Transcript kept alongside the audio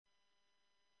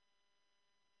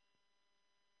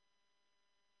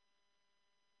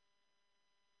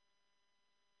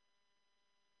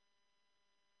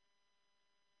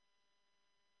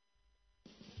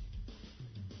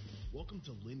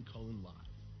Welcome to Lynn Cullen Live,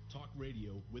 talk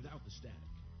radio without the static.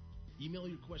 Email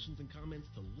your questions and comments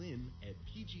to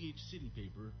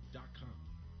lynn@pghcitypaper.com.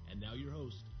 And now your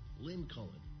host, Lynn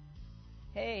Cullen.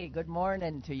 Hey, good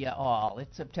morning to you all.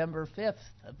 It's September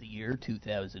 5th of the year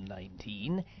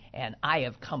 2019, and I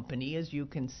have company, as you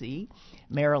can see.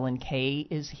 Marilyn Caye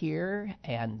is here,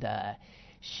 and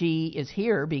she is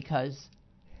here because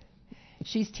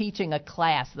she's teaching a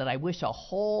class that I wish a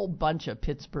whole bunch of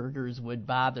Pittsburghers would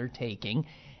bother taking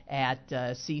at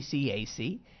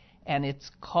CCAC, and it's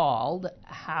called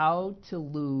How to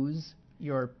Lose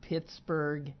Your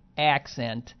Pittsburgh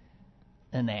Accent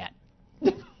and that.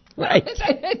 Right.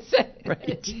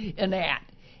 Right. Inat.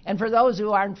 And for those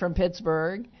who aren't from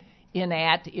Pittsburgh,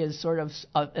 inat is sort of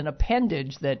an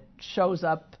appendage that shows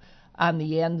up on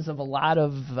the ends of a lot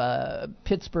of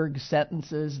Pittsburgh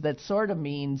sentences that sort of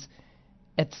means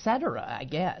etc., I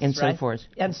guess. And right? so forth.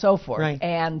 And so forth. Right.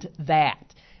 And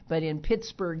that. But in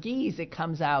Pittsburghese, it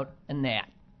comes out inat.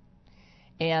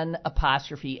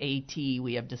 N''AT,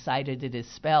 we have decided it is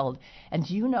spelled. And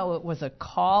do you know it was a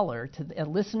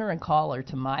listener and caller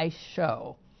to my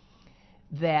show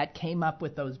that came up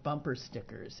with those bumper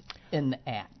stickers in the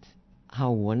at.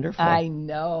 How wonderful. I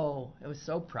know. I was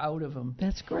so proud of him.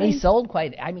 That's great. He sold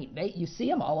quite, you see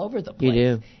them all over the place.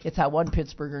 You do. It's how one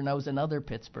Pittsburgher knows another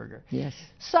Pittsburgher. Yes.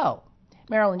 So,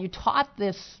 Marilyn, you taught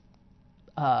this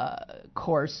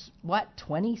course,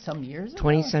 20-some years ago?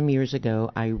 20-some years ago,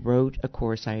 I wrote a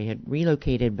course. I had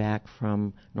relocated back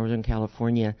from Northern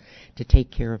California to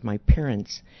take care of my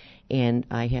parents, and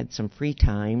I had some free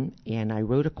time, and I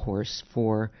wrote a course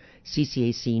for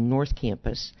CCAC North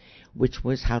Campus, which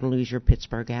was How to Lose Your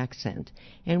Pittsburgh Accent.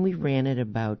 And we ran it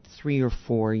about 3 or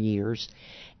 4 years,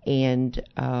 and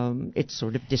it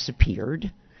sort of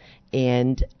disappeared,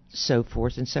 and so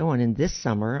forth and so on. And this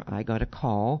summer, I got a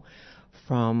call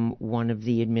from one of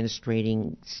the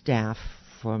administrating staff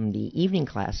from the evening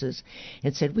classes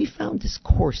and said, we found this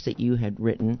course that you had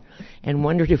written and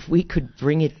wondered if we could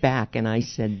bring it back. And I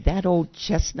said, that old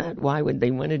chestnut, why would they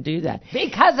want to do that?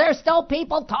 Because there's still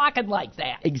people talking like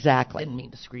that. Exactly. Didn't mean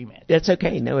to scream at you. That's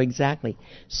okay. No, exactly.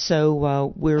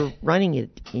 So we're running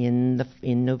it in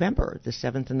November, the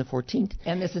 7th and the 14th.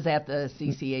 And this is at the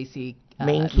CCAC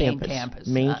Main campus.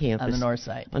 Main campus. On the north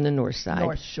side. On the north side.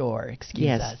 North Shore,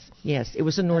 excuse us. Yes, it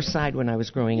was the north side when I was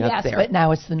growing up there. Yes, but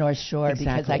now it's the North Shore because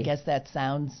I Exactly. guess that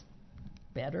sounds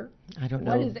better. I don't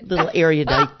What know, is it? little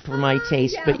erudite for my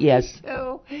taste, Yeah, but yes. me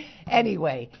too.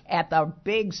 Anyway, at the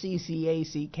big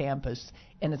CCAC campus,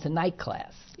 and it's a night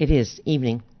class. It is,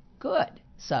 evening. Good.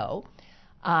 So,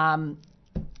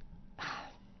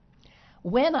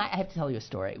 when I have to tell you a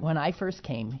story. When I first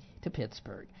came to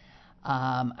Pittsburgh,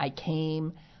 I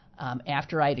came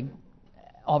after I'd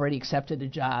already accepted a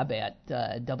job at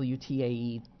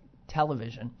WTAE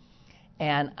television,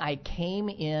 and I came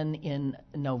in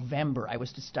November. I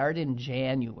was to start in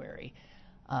January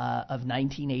of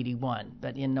 1981,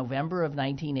 but in November of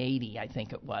 1980, I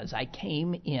think it was, I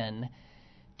came in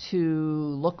to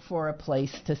look for a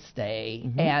place to stay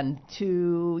and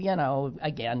to,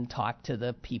 again, talk to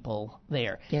the people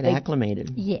there. Get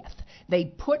acclimated. Yes. They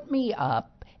put me up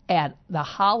at the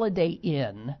Holiday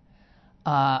Inn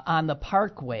on the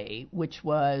Parkway, which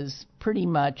was pretty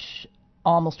much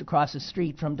almost across the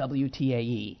street from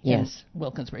WTAE in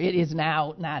Wilkinsburg. It is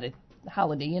now not a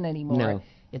Holiday Inn anymore. No.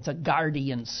 It's a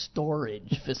Guardian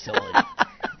storage facility.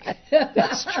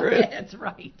 That's true. That's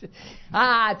right.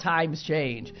 Times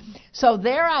change. So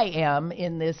there I am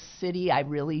in this city I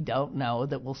really don't know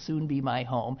that will soon be my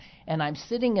home, and I'm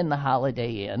sitting in the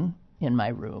Holiday Inn in my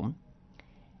room,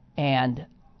 and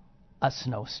a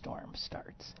snowstorm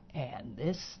starts. And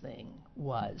this thing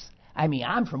was,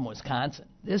 I'm from Wisconsin.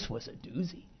 This was a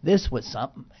doozy. This was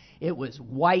something. It was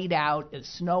white out. The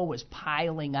snow was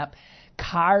piling up.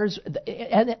 Cars,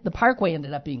 and the Parkway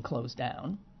ended up being closed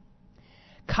down.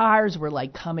 Cars were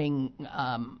like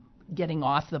getting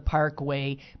off the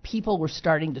Parkway. People were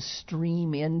starting to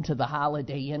stream into the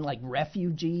Holiday Inn like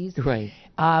refugees. Right.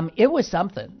 It was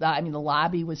something. The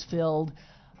lobby was filled.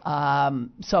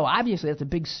 So obviously that's a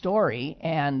big story,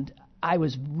 and I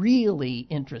was really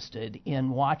interested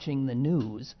in watching the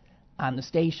news on the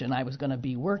station I was going to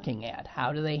be working at.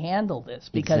 How do they handle this?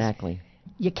 Because exactly.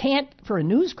 You can't, for a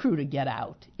news crew to get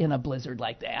out in a blizzard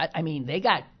like that.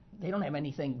 They don't have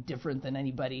anything different than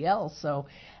anybody else, so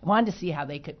I wanted to see how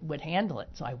they would handle it.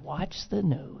 So I watched the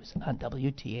news on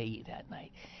WTAE that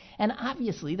night, and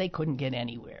obviously they couldn't get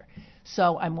anywhere.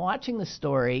 So I'm watching the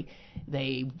story.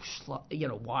 They,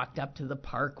 walked up to the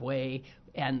Parkway,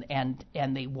 and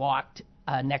they walked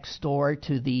next door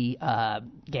to the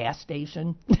gas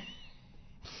station.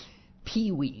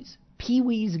 Pee-wees Pee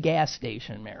Wee's gas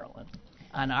station, Marilyn,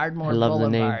 on Ardmore love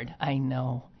Boulevard. the name. I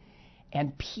know.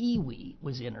 And Pee Wee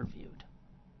was interviewed.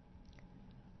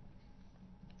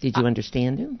 Did you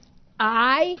understand him?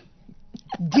 I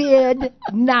did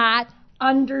not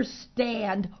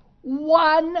understand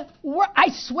one word. I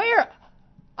swear,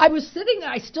 I was sitting there.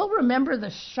 I still remember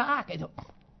the shock. I thought,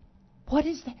 what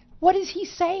is that? What is he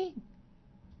saying?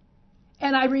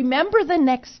 And I remember the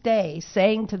next day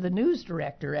saying to the news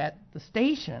director at the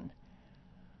station,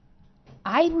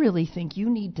 I really think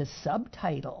you need to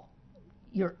subtitle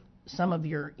some of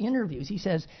your interviews. He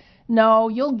says, no,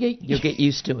 you'll get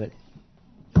used to it.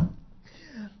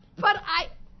 But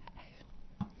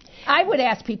I would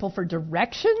ask people for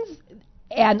directions,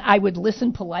 and I would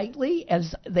listen politely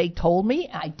as they told me.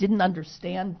 I didn't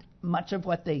understand much of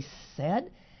what they said.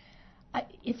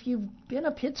 If you've been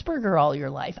a Pittsburgher all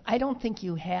your life, I don't think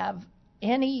you have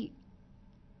any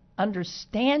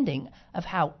understanding of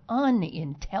how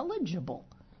unintelligible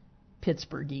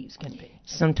Pittsburghese can be.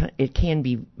 Sometimes it can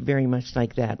be very much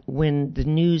like that. When the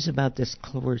news about this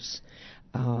course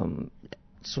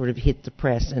sort of hit the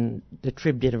press, and the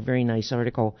Trib did a very nice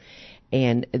article,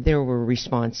 and there were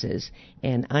responses.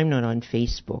 And I'm not on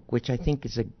Facebook, which I think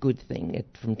is a good thing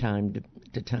from time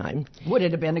to time. Would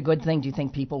it have been a good thing? Do you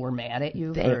think people were mad at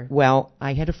you? Well,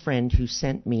 I had a friend who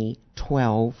sent me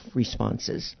 12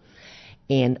 responses,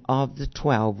 and of the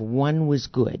 12, one was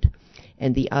good.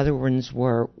 And the other ones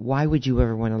were, why would you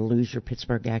ever want to lose your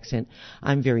Pittsburgh accent?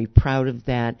 I'm very proud of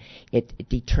that. It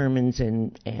determines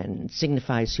and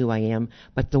signifies who I am.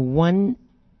 But the one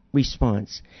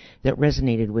response that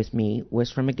resonated with me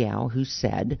was from a gal who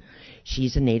said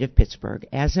she's a native Pittsburgh,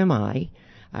 as am I.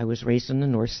 I was raised on the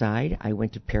north side. I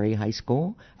went to Perry High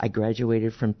School. I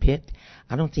graduated from Pitt.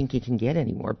 I don't think you can get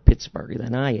any more Pittsburgh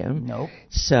than I am. Nope.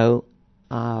 So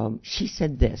she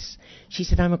said this. She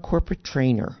said, I'm a corporate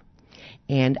trainer,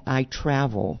 and I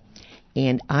travel,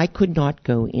 and I could not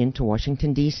go into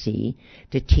Washington, D.C.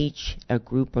 to teach a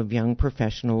group of young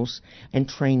professionals and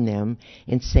train them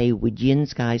and say, would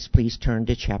yins guys please turn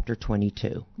to chapter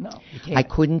 22? No, you can't. I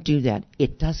couldn't do that.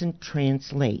 It doesn't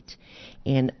translate.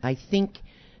 And I think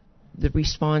the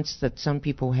response that some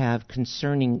people have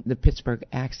concerning the Pittsburgh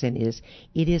accent is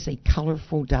it is a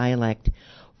colorful dialect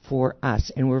for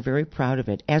us, and we're very proud of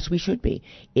it, as we should be.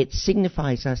 It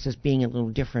signifies us as being a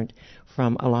little different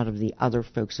from a lot of the other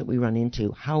folks that we run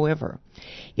into. However,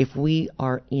 if we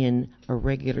are in a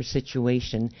regular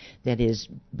situation that is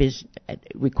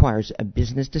requires a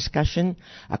business discussion,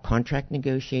 a contract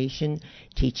negotiation,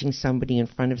 teaching somebody in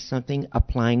front of something,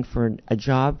 applying for a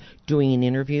job, doing an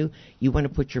interview, you want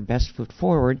to put your best foot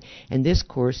forward, and this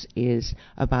course is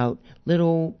about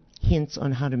little hints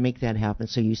on how to make that happen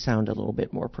so you sound a little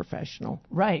bit more professional.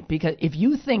 Right, because if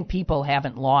you think people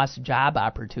haven't lost job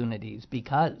opportunities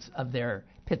because of their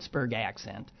Pittsburgh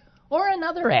accent, or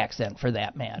another accent for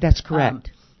that matter. That's correct.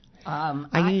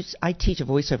 I teach a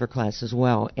voiceover class as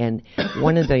well, and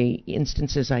one of the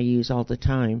instances I use all the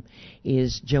time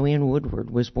is Joanne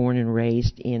Woodward was born and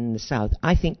raised in the South.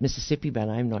 I think Mississippi, but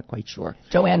I'm not quite sure.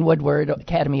 Joanne Woodward,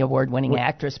 Academy Award-winning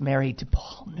actress, married to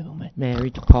Paul Newman.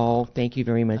 Married to Paul, thank you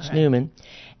very much, right. Newman.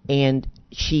 And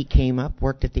she came up,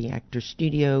 worked at the Actors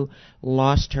Studio,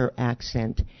 lost her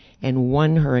accent, and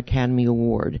won her Academy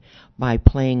Award by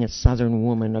playing a Southern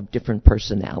woman of different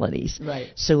personalities.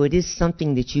 Right. So it is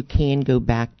something that you can go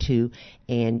back to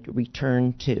and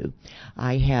return to.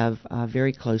 I have a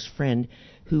very close friend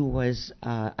who was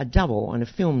a double on a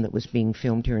film that was being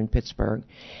filmed here in Pittsburgh,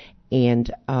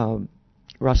 and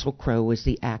Russell Crowe was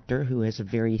the actor who has a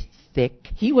very thick...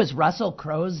 He was Russell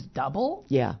Crowe's double?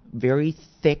 Yeah, very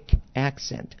thick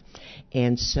accent.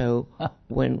 And so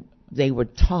when they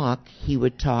would talk, he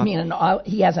would talk... I mean,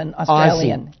 he has an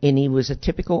Australian... Aussie, and he was a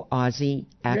typical Aussie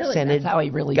accented Really? That's how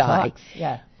he really guy. talks.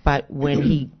 Yeah. But when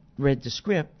he read the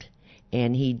script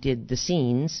and he did the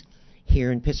scenes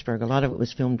here in Pittsburgh, a lot of it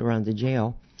was filmed around the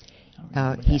jail,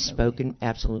 he spoke in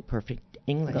absolute perfect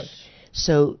English. Good.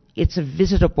 So it's a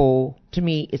visitable, to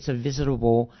me, it's a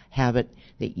visitable habit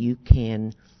that you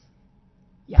can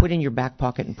put in your back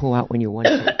pocket and pull out when you want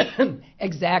to.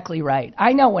 Exactly right.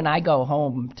 I know when I go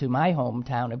home to my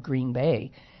hometown of Green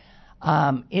Bay,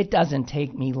 it doesn't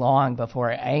take me long before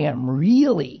I am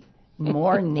really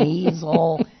more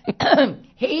nasal.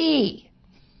 Hey,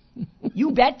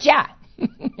 you betcha.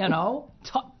 You know,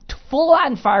 full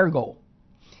on Fargo.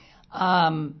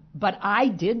 But I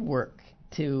did work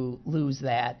to lose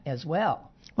that as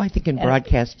well. Well, I think in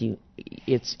broadcast,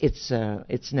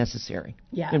 it's necessary.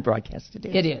 Yeah, in broadcast it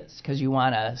is. It is, because you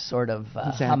want a sort of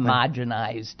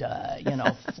homogenized,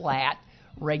 flat,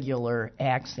 regular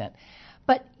accent.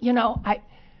 But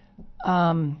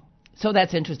So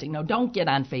that's interesting. No, don't get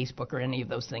on Facebook or any of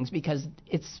those things because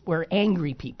it's where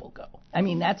angry people go. I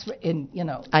mean, that's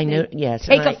I know. Yes,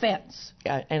 take offense.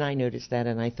 And I noticed that,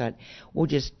 and I thought we'll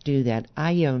just do that.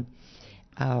 I'd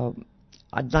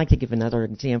like to give another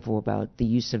example about the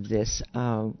use of this.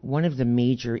 One of the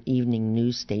major evening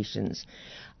news stations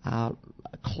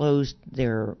closed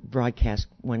their broadcast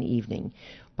one evening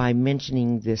by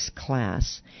mentioning this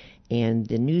class, and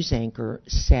the news anchor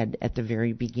said at the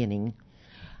very beginning,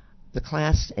 the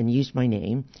class, and used my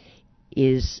name,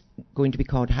 is going to be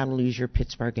called How to Lose Your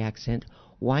Pittsburgh Accent.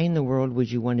 Why in the world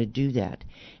would you want to do that?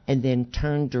 And then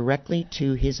turned directly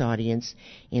to his audience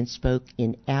and spoke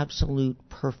in absolute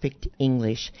perfect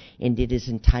English and did his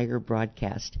entire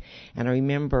broadcast. And I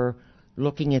remember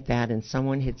looking at that, and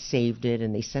someone had saved it,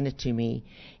 and they sent it to me,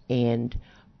 and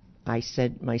I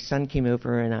said, my son came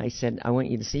over, and I said, I want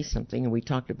you to see something, and we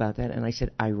talked about that, and I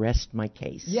said, I rest my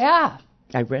case. Yeah.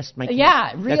 I rest my case.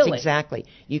 Yeah, really. That's exactly.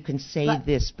 You can say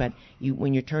this, but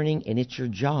when you're turning and it's your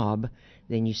job,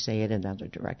 then you say it another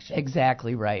direction.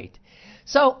 Exactly right.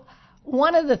 So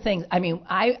one of the things, I mean,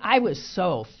 I was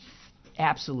so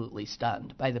absolutely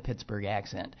stunned by the Pittsburgh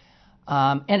accent.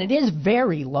 And it is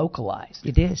very localized.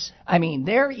 It is. I mean,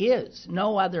 there is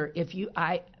no other, if you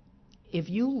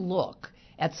look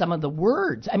at some of the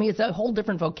words, I mean, it's a whole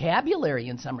different vocabulary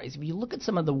in some ways. If you look at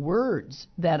some of the words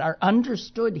that are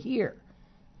understood here,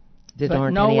 that but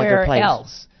aren't nowhere any other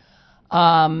place.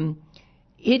 Else.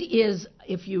 It is,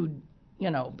 if you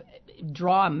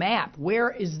draw a map, where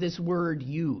is this word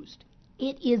used?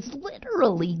 It is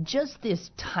literally just this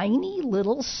tiny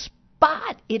little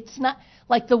spot. It's not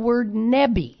like the word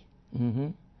nebby. Mm-hmm.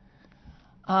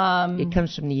 It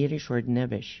comes from the Yiddish word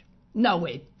nebish. No,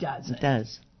 it doesn't. It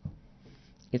does.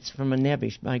 It's from a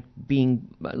nebish, like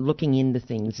looking into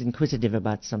things, inquisitive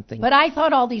about something. But I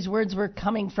thought all these words were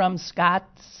coming from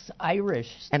Scots, Irish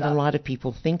stuff. And a lot of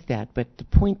people think that. But the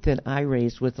point that I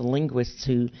raised with the linguists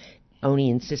who only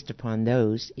insist upon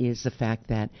those is the fact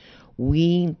that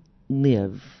we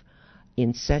live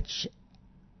in such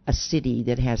a city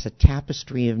that has a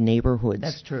tapestry of neighborhoods.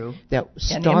 That's true. That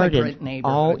started,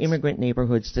 all immigrant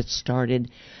neighborhoods that started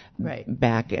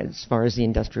back as far as the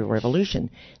Industrial Revolution.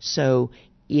 So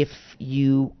if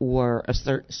you were a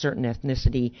certain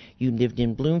ethnicity, you lived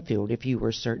in Bloomfield. If you were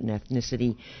a certain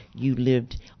ethnicity, you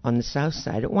lived on the South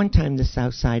Side. At one time, the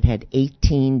South Side had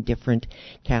 18 different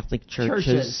Catholic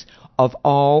churches. Of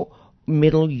all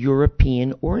Middle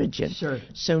European origin. Sure.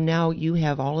 So now you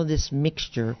have all of this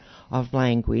mixture of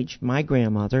language. My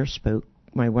grandmother spoke,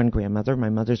 my one grandmother, my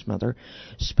mother's mother,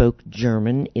 spoke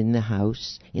German in the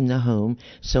house, in the home.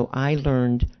 So I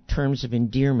learned terms of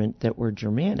endearment that were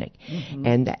Germanic. Mm-hmm.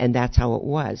 And that's how it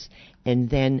was. And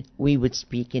then we would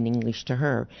speak in English to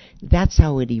her. That's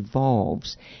how it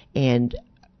evolves. And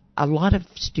a lot of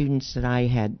students that I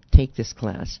had take this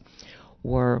class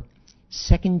were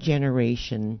second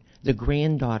generation, the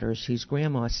granddaughters whose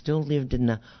grandma still lived in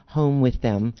the home with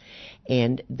them,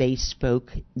 and they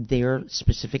spoke their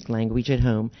specific language at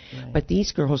home. Right. But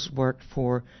these girls worked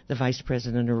for the vice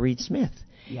president of Reed Smith.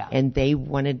 Yeah. And they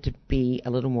wanted to be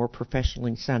a little more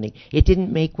professionally sounding. It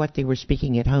didn't make what they were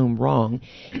speaking at home wrong.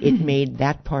 It made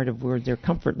that part of where their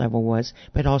comfort level was,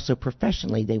 but also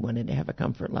professionally they wanted to have a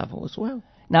comfort level as well.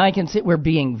 Now I can see we're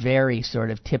being very sort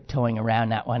of tiptoeing around,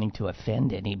 not wanting to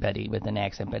offend anybody with an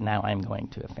accent, but now I'm going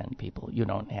to offend people. You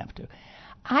don't have to.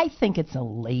 I think it's a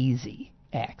lazy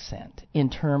accent in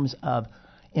terms of,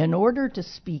 in order to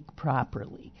speak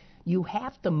properly, you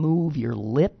have to move your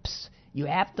lips, you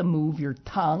have to move your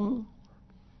tongue.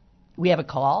 We have a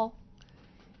call.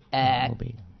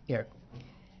 Here.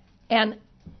 And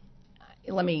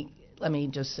let me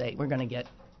just say, we're going to get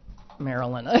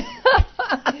Marilyn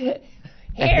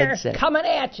here coming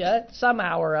at you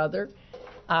somehow or other.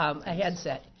 A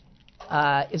headset.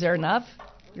 Is there enough?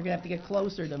 You're going to have to get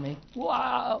closer to me.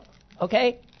 Wow.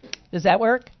 Okay. Does that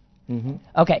work? Mm-hmm.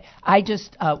 Okay. I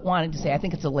just wanted to say I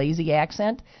think it's a lazy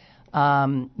accent.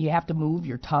 You have to move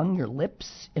your tongue, your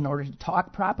lips, in order to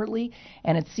talk properly.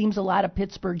 And it seems a lot of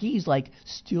Pittsburghese like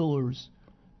Steelers.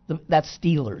 That's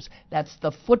Steelers. That's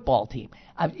the football team.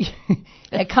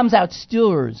 It comes out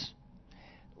Steelers.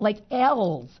 Like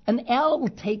L's. An L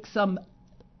takes some...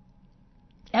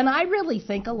 And I really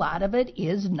think a lot of it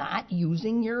is not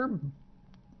using your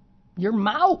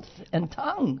mouth and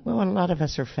tongue. Well, a lot of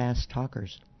us are fast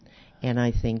talkers. And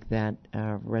I think that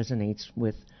resonates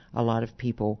with a lot of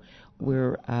people.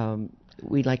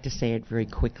 We like to say it very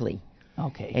quickly.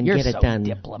 Okay, and you're get it so done.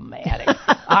 Diplomatic.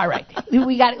 All right,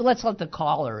 let's let the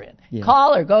caller in. Yeah.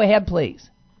 Caller, go ahead, please.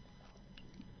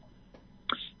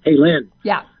 Hey, Lynn.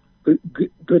 Yeah.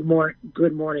 Good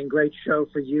morning. Great show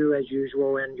for you as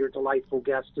usual, and your delightful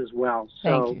guest as well.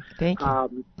 So, Thank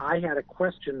you. I had a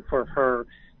question for her.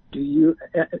 Do you?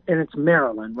 And it's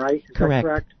Marilyn, right? Is Correct. that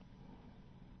correct?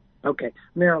 Okay,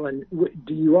 Marilyn.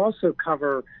 Do you also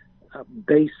cover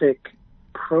basic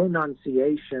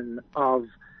pronunciation of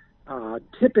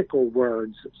typical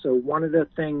words? So one of the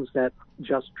things that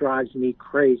just drives me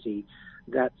crazy,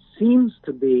 that seems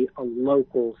to be a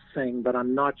local thing, but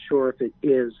I'm not sure if it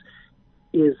is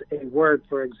a word,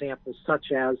 for example,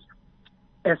 such as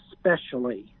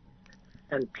especially.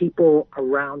 And people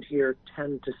around here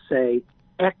tend to say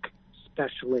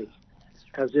especially,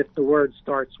 as if the word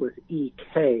starts with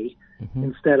EK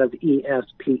instead of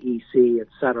ESPEC,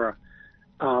 etc.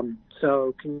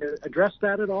 So can you address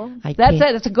that at all?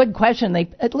 That's a good question.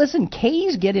 Listen,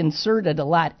 K's get inserted a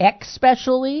lot,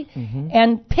 especially,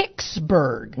 and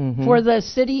Pittsburgh for the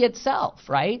city itself,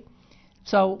 right?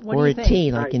 So what do you think? Or a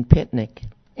T, like in picnic.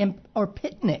 Or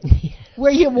picnic,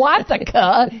 where you want the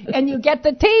K and you get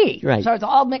the T. Right. So it's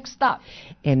all mixed up.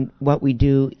 And what we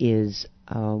do is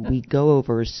we go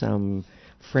over some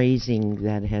phrasing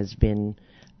that has been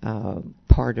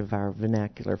part of our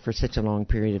vernacular for such a long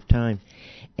period of time.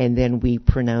 And then we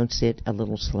pronounce it a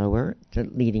little slower,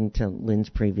 leading to Lynn's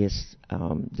previous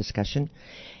discussion.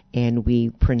 And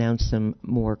we pronounce them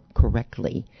more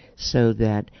correctly so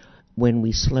that when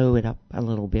we slow it up a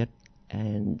little bit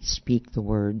and speak the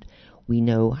word, we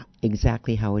know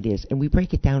exactly how it is. And we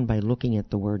break it down by looking at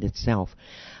the word itself.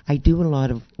 I do a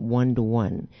lot of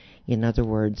one-to-one. In other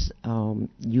words,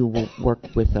 you will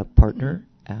work with a partner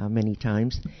many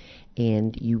times,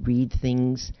 and you read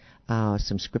things,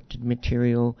 some scripted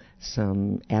material,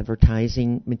 some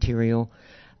advertising material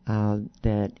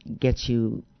that gets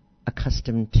you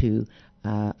accustomed to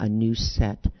a new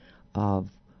set of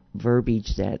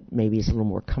verbiage that maybe is a little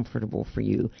more comfortable for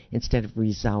you, instead of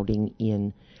resounding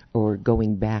in or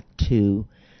going back to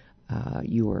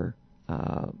your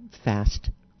fast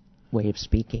way of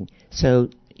speaking. So,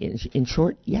 in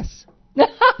short, yes.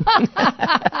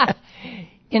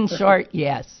 In short,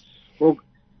 yes.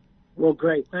 Well,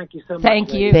 great. Thank you so much.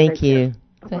 Thank you. Thank you.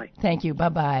 Thank you.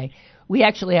 Bye-bye. We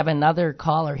actually have another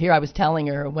caller here. I was telling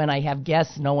her when I have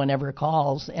guests, no one ever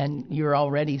calls, and you're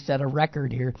already set a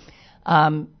record here.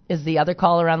 Is the other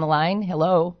caller on the line?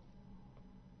 Hello.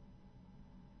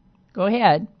 Go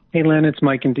ahead. Hey, Lynn, it's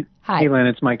Mike in Hi. Hey, Lynn,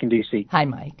 it's Mike in D.C. Hi,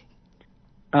 Mike.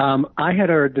 I had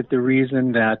heard that the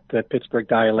reason that the Pittsburgh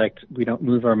dialect, we don't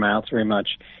move our mouths very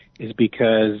much, is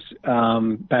because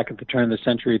back at the turn of the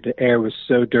century, the air was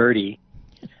so dirty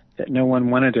that no one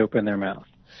wanted to open their mouth.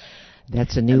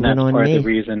 That's a new one on me. That's part of the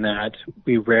reason that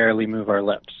we rarely move our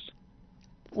lips.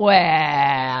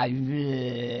 Well, That's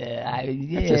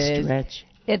a stretch.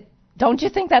 Don't you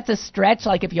think that's a stretch?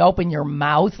 Like if you open your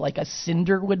mouth, like a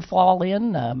cinder would fall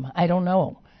in? I don't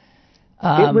know.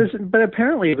 But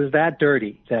apparently it was that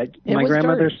dirty that my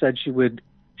grandmother said she would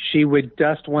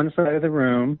dust one side of the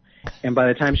room, and by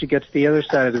the time she gets to the other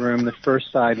side of the room, the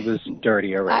first side was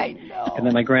dirty already. I know. And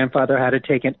then my grandfather had to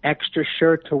take an extra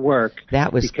shirt to work.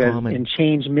 That was common. And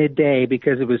change midday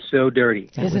because it was so dirty.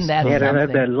 Isn't that they had something? to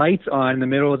have the lights on in the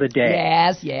middle of the day.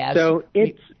 Yes. So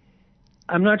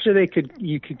I'm not sure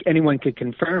anyone could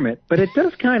confirm it, but it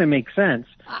does kind of make sense.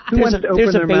 Who wants to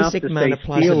open their mouth to say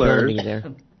Steelers? There.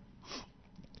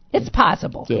 It's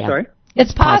possible. Yeah. Sorry?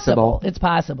 It's possible. It's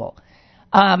possible.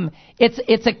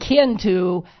 It's akin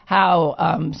to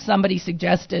how somebody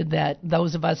suggested that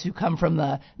those of us who come from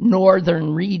the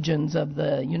northern regions of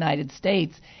the United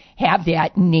States have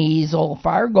that nasal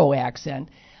Fargo accent.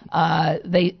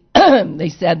 They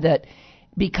said that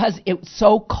because it's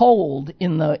so cold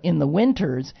in the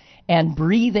winters and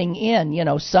breathing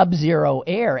in, sub-zero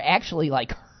air actually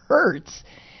like hurts,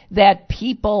 that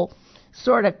people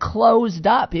sort of closed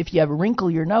up. If you wrinkle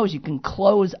your nose, you can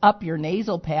close up your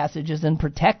nasal passages and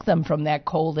protect them from that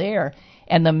cold air.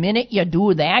 And the minute you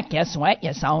do that, guess what?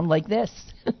 You sound like this.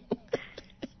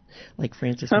 Like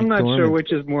Francis I'm McDormand. not sure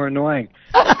which is more annoying,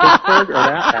 Pittsburgh or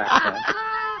that accent.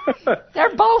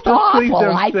 They're both awful. Please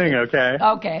don't sing, okay?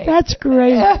 Okay. That's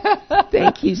great.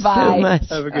 Thank you so much.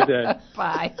 Have a good day.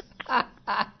 Bye.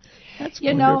 That's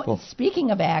you wonderful. know,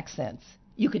 speaking of accents,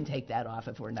 you can take that off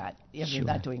if you're not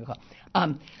doing a call.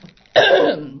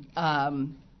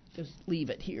 Just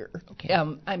leave it here. Okay.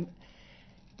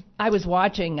 I was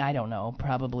watching, I don't know,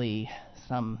 probably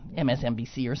some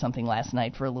MSNBC or something last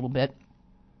night for a little bit,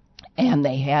 and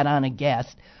they had on a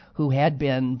guest who had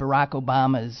been Barack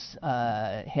Obama's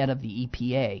head of the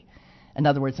EPA. In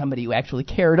other words, somebody who actually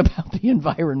cared about the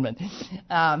environment.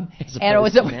 And it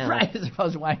was as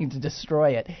opposed to wanting to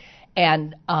destroy it.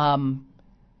 And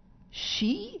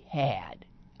she had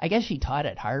I guess she taught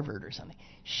at Harvard or something.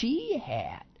 She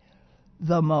had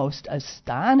the most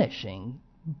astonishing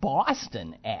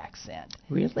Boston accent.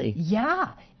 Really?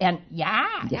 Yeah. And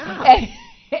Yeah.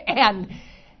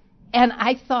 and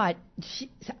I thought,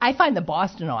 I find the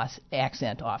Boston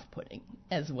accent off-putting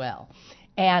as well.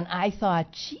 And I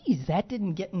thought, geez, that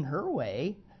didn't get in her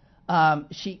way.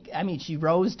 She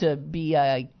rose to be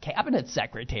a cabinet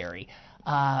secretary.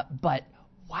 But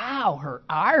wow, her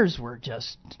R's were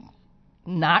just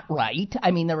not right.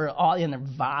 I mean, and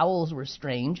the vowels were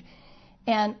strange.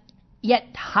 And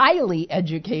yet highly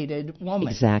educated woman.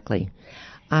 Exactly.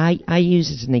 I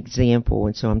use as an example,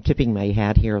 and so I'm tipping my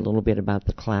hat here a little bit about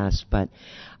the class, but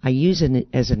I use it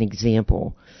as an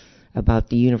example about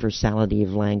the universality of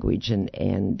language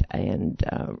and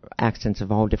accents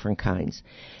of all different kinds.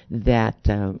 That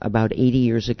about 80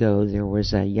 years ago, there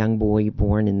was a young boy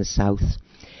born in the South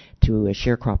to a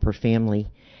sharecropper family,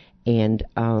 and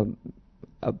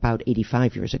about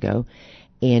 85 years ago.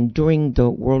 And during the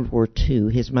World War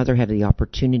II, his mother had the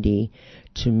opportunity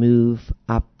to move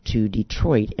up to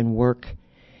Detroit and work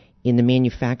in the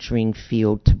manufacturing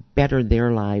field to better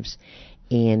their lives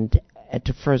and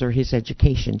to further his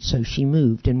education. So she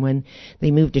moved, and when they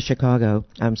moved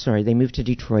to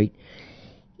Detroit,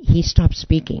 he stopped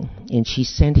speaking, and she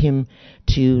sent him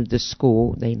to the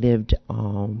school. They lived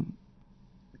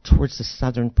towards the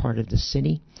southern part of the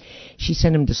city. She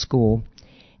sent him to school,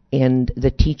 and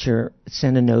the teacher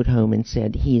sent a note home and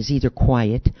said he is either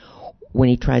quiet. When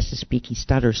he tries to speak, he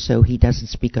stutters, so he doesn't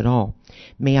speak at all.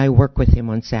 May I work with him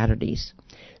on Saturdays?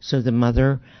 So the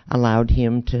mother allowed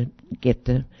him to get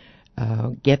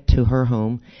to her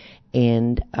home,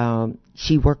 and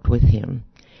she worked with him.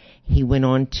 He went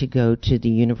on to go to the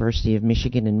University of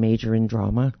Michigan and major in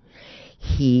drama.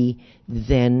 He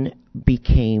then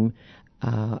became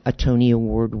a Tony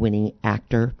Award-winning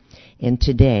actor, and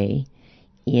today,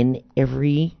 in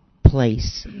every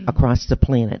place across the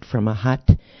planet, from a hut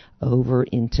over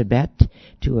in Tibet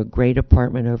to a great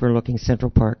apartment overlooking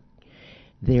Central Park,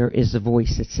 there is a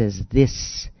voice that says,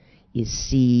 "This is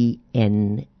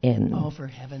CNN." Oh, for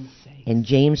heaven's sake. And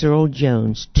James Earl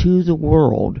Jones, to the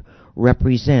world,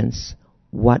 represents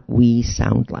what we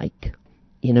sound like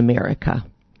in America.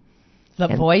 The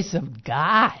voice of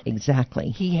God. Exactly.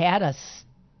 He had a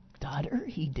stutter.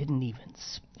 He didn't even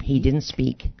speak. He didn't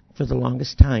speak for the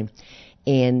longest time.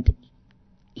 And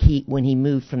when he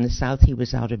moved from the South, he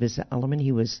was out of his element.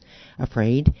 He was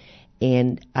afraid.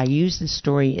 And I use this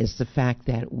story as the fact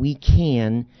that we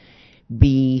can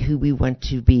be who we want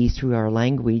to be through our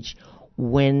language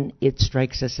when it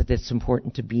strikes us that it's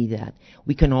important to be that.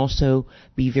 We can also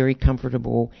be very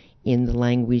comfortable in the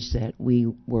language that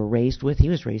we were raised with. He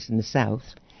was raised in the South.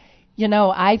 You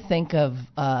know, I think of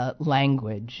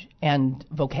language and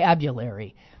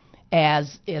vocabulary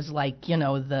as like, you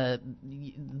know, the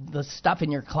stuff in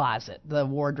your closet, the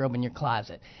wardrobe in your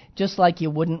closet. Just like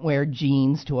you wouldn't wear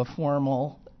jeans to a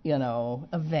formal, you know,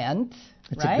 event.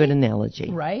 That's right? a good analogy.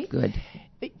 Right? Good.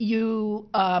 You,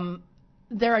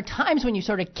 there are times when you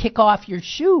sort of kick off your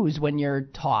shoes when you're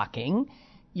talking.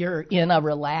 You're in a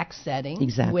relaxed setting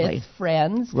with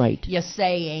friends. Right. You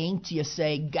say ain't, you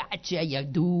say gotcha, you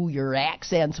do your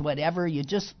accents, whatever. You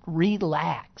just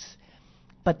relax.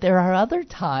 But there are other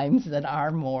times that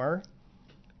are more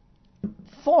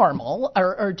formal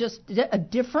or just a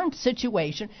different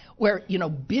situation where, you know,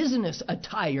 business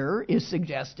attire is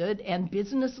suggested and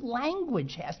business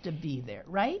language has to be there,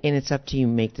 right? And it's up to you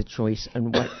to make the choice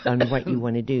on what you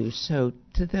want to do. So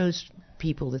to those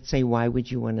people that say, why would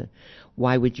you want to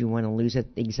lose it?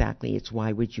 Exactly. It's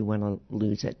why would you want to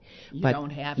lose it? You but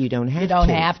don't have you to. Don't have you to. don't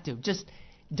have to. Just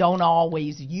don't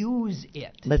always use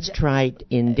it. Let's try it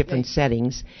in different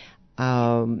settings.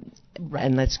 Right.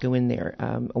 And let's go in there.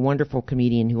 A wonderful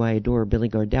comedian who I adore, Billy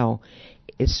Gardell,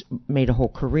 has made a whole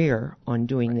career on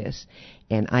doing this.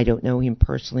 And I don't know him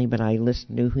personally, but I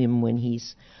listen to him when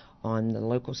he's on the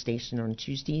local station on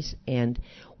Tuesdays. And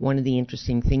one of the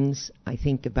interesting things I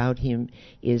think about him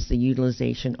is the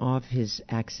utilization of his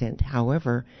accent.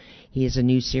 However, he has a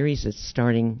new series that's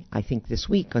starting, I think, this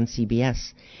week on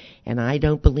CBS. And I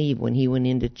don't believe when he went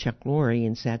into Chuck Lorre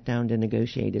and sat down to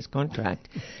negotiate his contract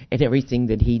and everything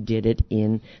that he did it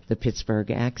in the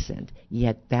Pittsburgh accent.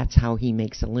 Yet that's how he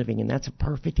makes a living. And that's a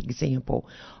perfect example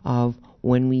of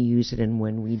when we use it and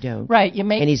when we don't. Right.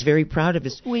 And he's very proud of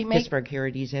his Pittsburgh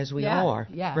heritage, as we all are.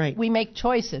 Yeah. Right. We make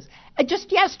choices.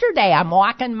 Just yesterday, I'm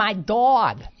walking my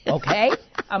dog, okay?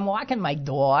 I'm walking my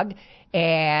dog,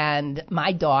 and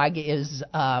my dog is,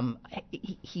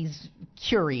 he's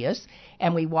curious,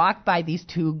 and we walked by these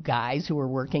two guys who were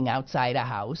working outside a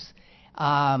house,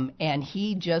 and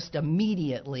he just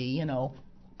immediately, you know,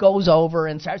 goes over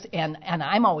and starts, and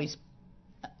I'm always,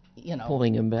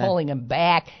 pulling him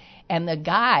back. And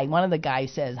one of the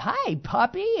guys says, "Hi,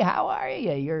 puppy, how are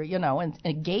you?" And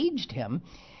engaged him.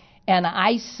 And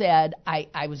I said,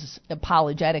 I was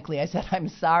apologetically, I said, "I'm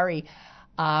sorry."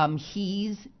 And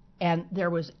there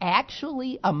was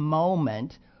actually a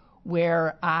moment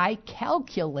where I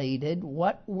calculated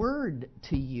what word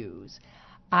to use.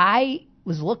 I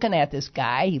was looking at this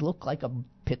guy, he looked like a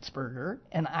Pittsburgher,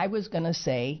 and I was going to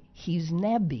say, he's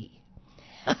nebby.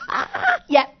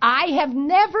 Yet I have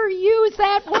never used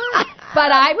that word,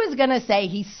 but I was going to say,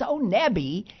 he's so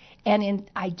nebby, and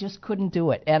I just couldn't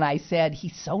do it. And I said,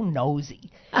 he's so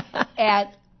nosy.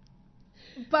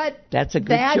 But that's a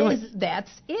good choice.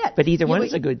 That's it. But either one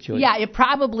is a good choice. Yeah, it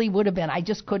probably would have been. I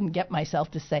just couldn't get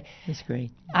myself to say. That's great.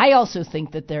 I also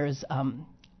think that there's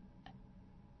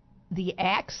the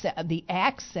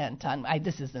accent on.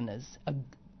 this isn't as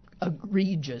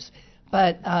egregious,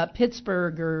 but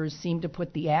Pittsburghers seem to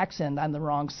put the accent on the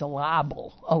wrong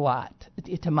syllable a lot,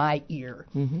 to my ear.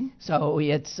 Mm-hmm. So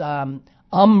it's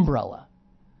umbrella.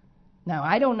 Now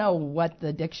I don't know what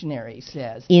the dictionary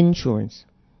says. Insurance.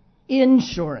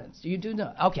 You do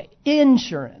know. Okay,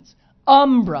 insurance,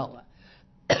 umbrella.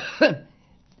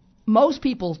 Most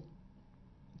people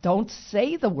don't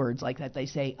say the words like that. They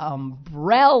say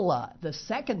umbrella, the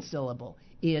second syllable,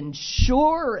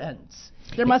 insurance.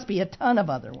 There must be a ton of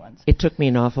other ones. It took me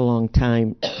an awful long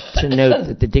time to note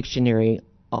that the dictionary,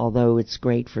 although it's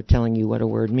great for telling you what a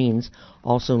word means,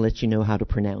 also lets you know how to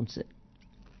pronounce it.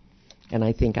 And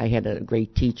I think I had a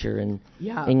great teacher in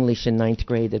English in 9th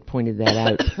grade that pointed that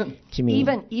out to me.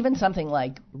 Even something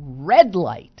like red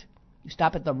light. You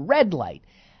stop at the red light.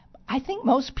 I think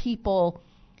most people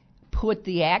put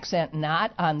the accent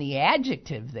not on the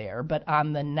adjective there, but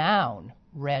on the noun.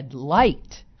 Red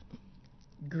light.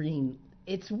 Green.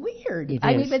 It's weird. It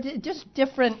is. But it's just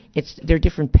different. They're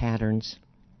different patterns.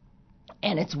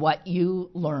 And it's what you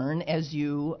learn as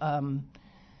you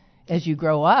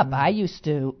grow up. I used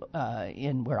to,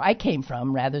 in where I came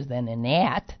from, rather than an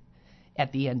at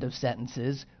the end of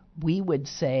sentences, we would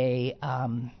say,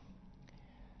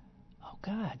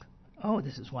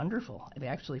 this is wonderful. I've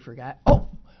actually forgot.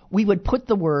 We would put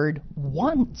the word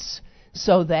once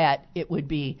so that it would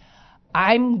be,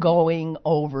 I'm going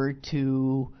over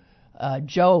to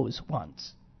Joe's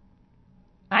once.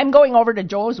 I'm going over to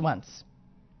Joe's once.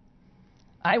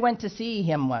 I went to see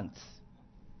him once.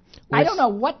 I don't know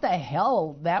what the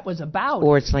hell that was about.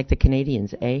 Or it's like the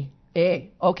Canadians, eh?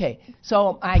 Okay.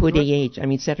 So put A-H. I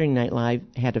mean, Saturday Night Live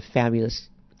had a fabulous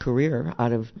career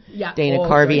out of Dana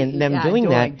Carvey and them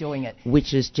doing it,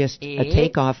 which is just a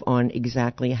takeoff on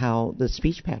exactly how the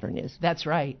speech pattern is. That's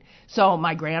right. So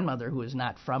my grandmother, who is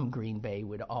not from Green Bay,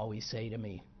 would always say to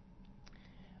me,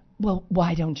 "Well,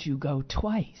 why don't you go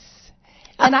twice?"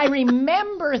 And I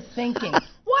remember thinking,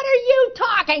 what are you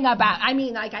talking about? I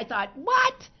mean, I thought,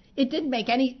 what? It didn't make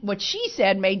what she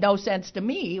said made no sense to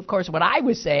me. Of course, what I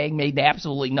was saying made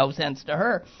absolutely no sense to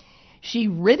her. She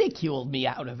ridiculed me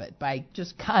out of it by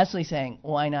just constantly saying,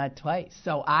 why not twice?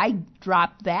 So I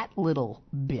dropped that little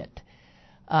bit.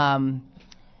 Back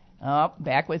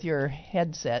with your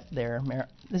headset there.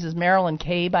 This is Marilyn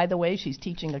Caye, by the way. She's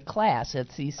teaching a class at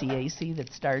CCAC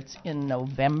that starts in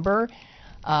November.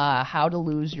 How to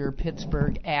lose your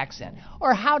Pittsburgh accent,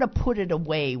 or how to put it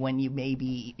away when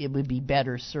it would be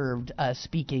better served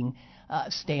speaking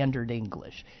standard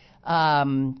English.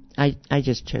 I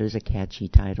just chose a catchy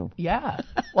title. Yeah.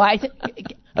 Well,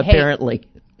 apparently.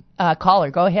 Hey,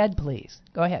 caller, go ahead, please.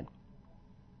 Go ahead.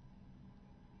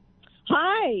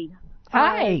 Hi.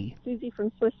 Susie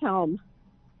from Swiss Helm.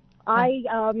 My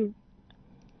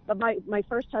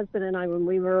first husband and I, when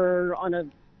we were on a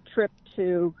trip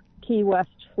to Key West,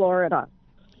 Florida,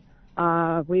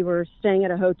 we were staying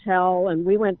at a hotel, and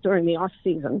we went during the off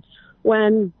season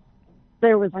when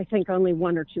there was, I think, only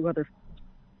one or two other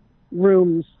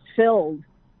rooms filled,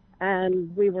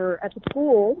 and we were at the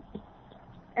pool,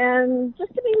 and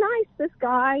just to be nice, this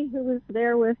guy who was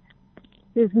there with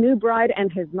his new bride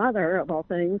and his mother, of all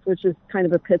things, which is kind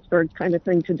of a Pittsburgh kind of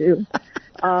thing to do,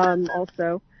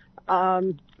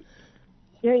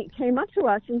 he came up to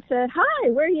us and said,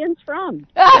 "Hi, where are you from?"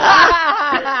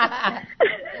 And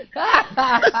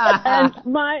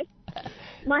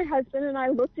my husband and I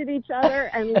looked at each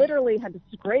other and literally had to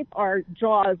scrape our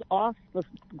jaws off the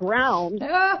ground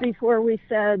before we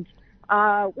said,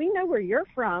 "We know where you're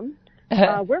from.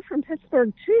 We're from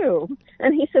Pittsburgh too."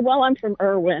 And he said, "Well, I'm from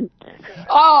Irwin."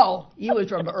 Oh, you was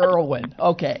from Irwin.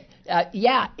 Okay.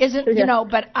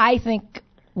 But I think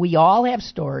we all have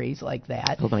stories like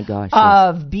that. Oh, my gosh.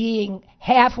 Of being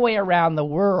halfway around the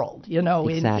world,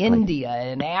 exactly. in India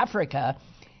and Africa,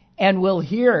 and we'll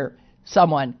hear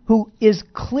someone who is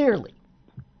clearly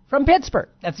from Pittsburgh.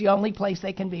 That's the only place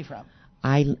they can be from.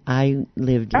 I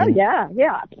lived Oh in yeah.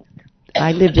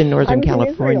 I lived in Northern I was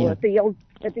California. in Israel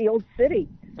at the old city,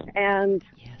 and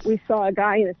we saw a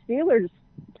guy in a Steelers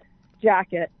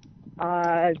jacket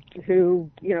who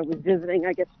was visiting,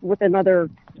 I guess, with another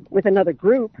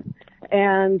group,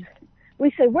 and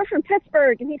we said, "We're from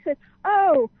Pittsburgh," and he said,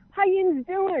 "Oh, how you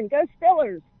doing? Go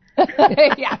Steelers!"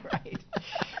 Yeah, right.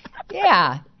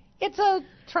 Yeah, it's a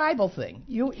tribal thing.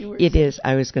 It is.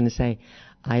 I was going to say,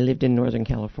 I lived in Northern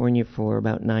California for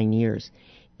about 9 years,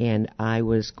 and I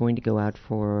was going to go out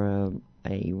for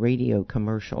a radio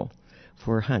commercial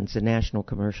for Hunt's, a national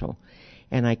commercial,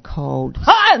 and I called...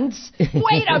 Hunt's?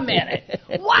 Wait a minute.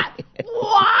 What?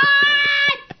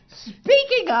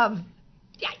 Speaking of,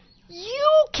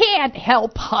 you can't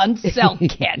help Hunt's sell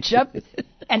ketchup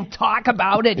and talk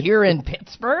about it here in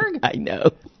Pittsburgh. I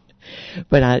know.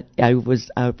 But I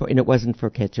was, and it wasn't for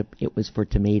ketchup, it was for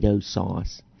tomato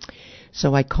sauce.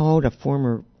 So I called a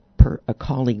former a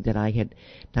colleague that I had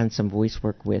done some voice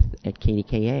work with at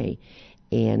KDKA,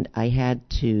 and I had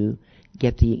to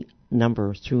get the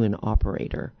number through an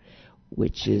operator,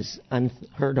 which is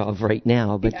unheard of right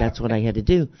now, but that's what I had to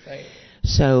do. Right.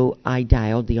 So I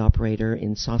dialed the operator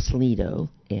in Sausalito,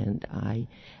 and I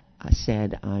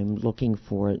said, I'm looking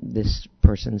for this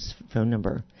person's phone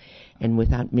number. And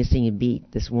without missing a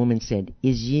beat, this woman said,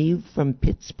 "Is you from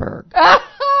Pittsburgh?"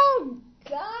 Oh,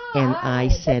 God. And I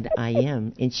said, "I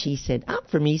am." And she said, "I'm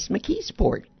from East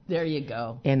McKeesport." There you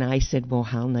go. And I said, "Well,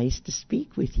 how nice to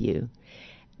speak with you."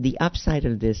 The upside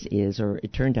of this is, or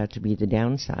it turned out to be the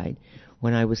downside,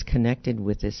 when I was connected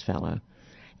with this fella,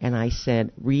 and I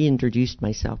said, reintroduced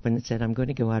myself, and said, I'm going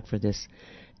to go out for this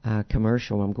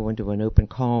commercial. I'm going to an open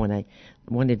call, and I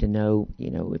wanted to know,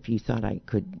 if you thought I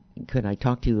could I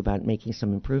talk to you about making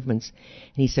some improvements?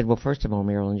 And he said, well, first of all,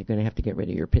 Marilyn, you're going to have to get rid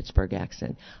of your Pittsburgh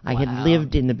accent. I had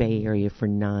lived in the Bay Area for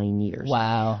 9 years.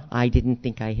 Wow. I didn't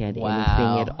think I had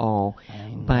anything at all. I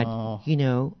know. But,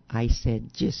 I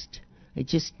said, I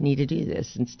just need to do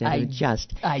this instead of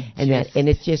just.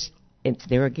 And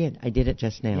there again, I did it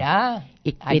just now. Yeah,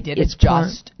 I did it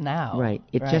just now. Right.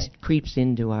 It just creeps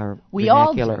into our we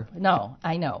vernacular. All do. No,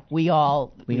 I know. We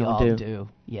all do.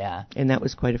 Yeah. And that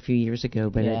was quite a few years ago,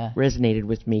 but it resonated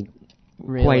with me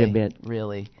really, quite a bit.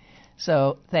 Really.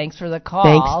 So thanks for the call,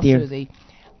 Thanks, dear. Susie.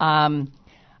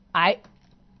 Right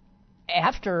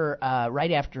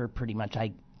after pretty much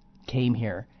I came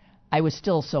here, I was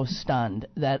still so stunned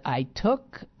that I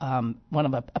took one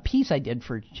of a piece I did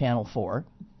for Channel 4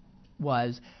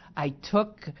 was I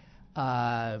took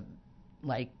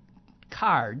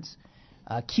cards,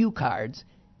 cue cards,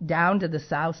 down to the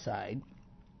south side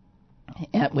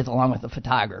along with a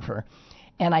photographer,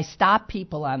 and I stopped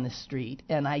people on the street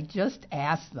and I just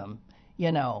asked them,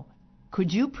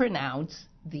 could you pronounce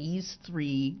these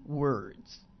 3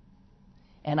 words?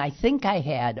 And I think I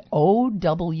had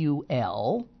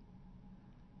OWL.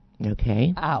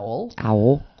 Okay. Owl.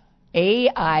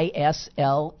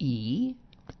 AISLE.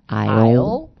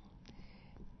 Isle.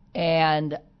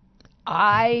 And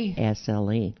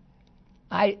SLE.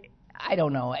 I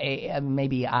don't know.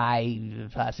 Maybe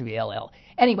possibly LL.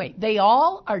 Anyway, they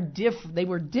all are different. They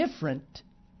were different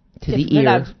to the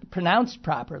ear. Pronounced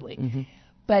properly. Mm-hmm.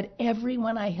 But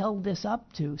everyone I held this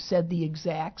up to said the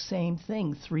exact same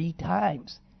thing 3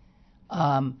 times.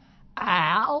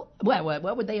 Owl.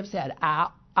 What would they have said?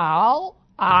 Owl.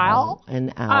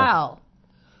 And owl.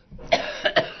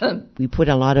 We put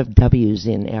a lot of W's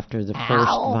in after the first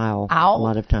vowel a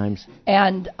lot of times.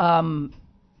 And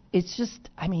it's just,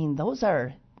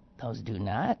 those do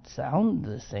not sound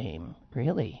the same,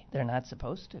 really. They're not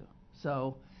supposed to.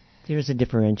 So there's a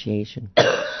differentiation.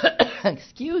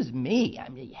 Excuse me,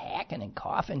 I'm hacking and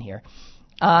coughing here.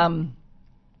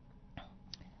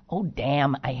 Oh,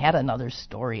 damn, I had another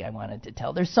story I wanted to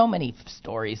tell. There's so many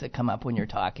stories that come up when you're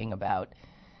talking about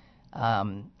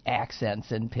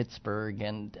accents in Pittsburgh,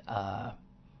 and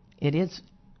it is.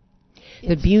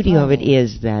 The beauty of it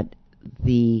is that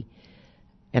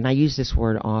and I use this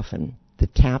word often, the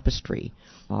tapestry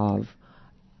of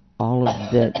all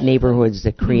of the neighborhoods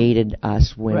that created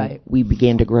us when we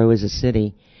began to grow as a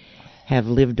city have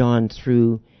lived on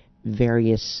through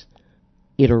various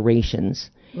iterations.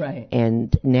 Right.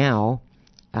 And now,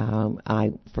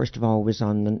 I first of all was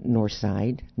on the north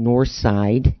side,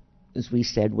 as we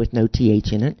said, with no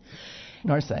TH in it.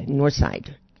 North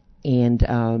side. And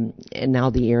now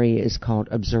the area is called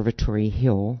Observatory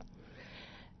Hill,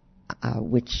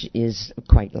 which is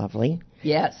quite lovely.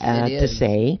 Yes, it is. To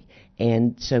say,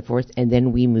 and so forth. And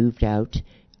then we moved out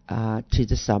to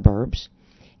the suburbs,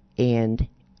 and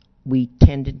we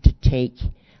tended to take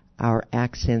our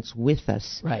accents with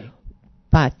us. Right.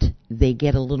 But they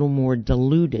get a little more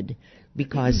diluted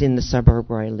because in the suburb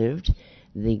where I lived,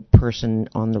 the person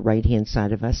on the right-hand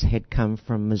side of us had come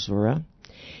from Missouri,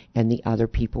 and the other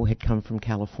people had come from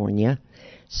California.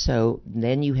 So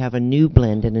then you have a new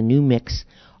blend and a new mix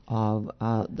of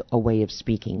a way of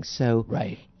speaking. So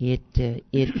right.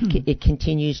 it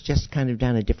continues just kind of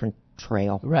down a different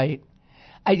trail. Right.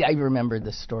 I remember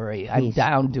the story. I'm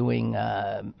down doing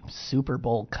Super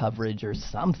Bowl coverage or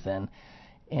something,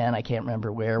 and I can't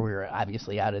remember where. We were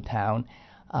obviously out of town.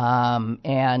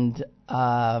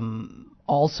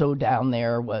 Also down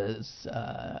there was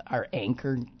our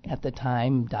anchor at the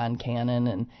time, Don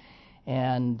Cannon,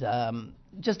 and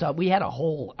we had a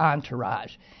whole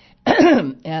entourage.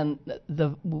 And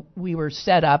we were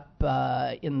set up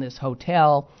in this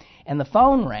hotel, and the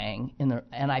phone rang,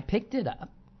 and I picked it up.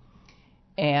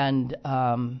 And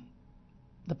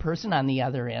the person on the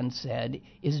other end said,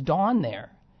 "Is Dawn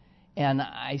there?" And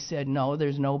I said, "No,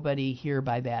 there's nobody here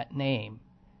by that name."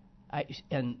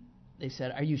 And they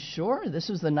said, "Are you sure? This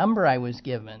was the number I was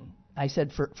given." I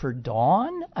said, for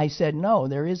Dawn? I said, "No,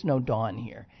 there is no Dawn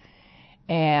here."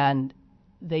 And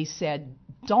they said,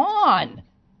 "Dawn!"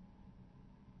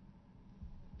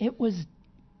 It was,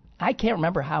 I can't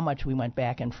remember how much we went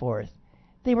back and forth.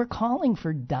 They were calling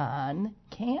for Don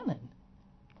Cannon.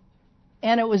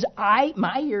 And it was,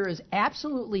 my ear is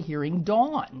absolutely hearing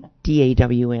Dawn.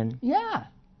 D-A-W-N. Yeah.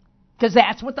 Because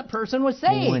that's what the person was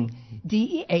saying.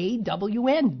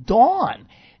 D-A-W-N, Dawn.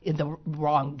 In the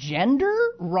wrong gender,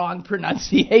 wrong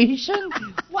pronunciation.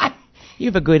 What? You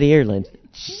have a good ear, Lynn.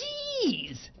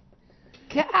 Jeez.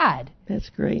 God. That's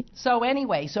great. So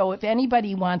anyway, if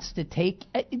anybody wants to take,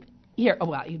 you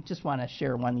just want to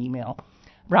share one email.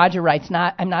 Roger writes,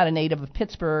 I'm not a native of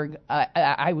Pittsburgh.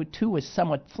 I would too was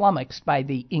somewhat flummoxed by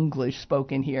the English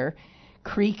spoken here.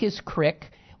 Creek is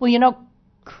crick. Well,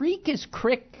 creek is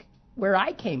crick where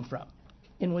I came from,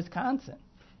 in Wisconsin.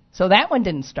 So that one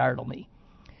didn't startle me.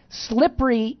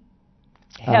 Slippery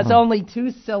has only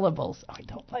 2 syllables. Oh, I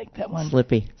don't like that one.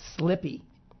 Slippy.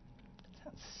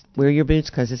 Wear your boots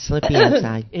because it's slippy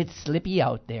outside. It's slippy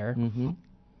out there. Mm-hmm.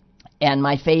 And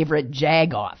my favorite,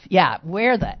 jagoff. Yeah,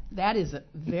 wear that. That is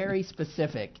very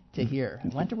specific to here. I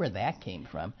wonder where that came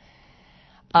from.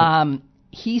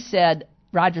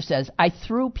 Roger says, I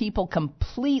threw people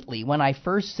completely when I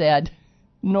first said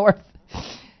North.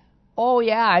 Oh,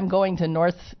 yeah, I'm going to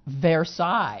North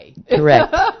Versailles.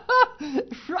 Correct.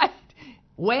 Right.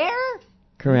 Where?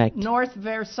 Correct. North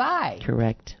Versailles.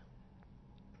 Correct.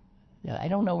 I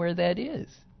don't know where that is.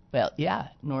 Well, yeah,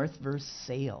 North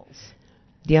Versailles.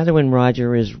 The other one,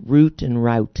 Roger, is route and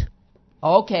route.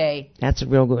 Okay. That's a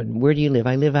real good one. Where do you live?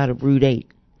 I live out of Route 8.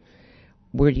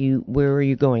 Where are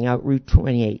you going? Out Route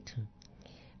 28.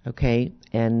 Okay?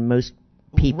 And most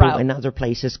people in other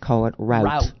places call it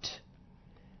route.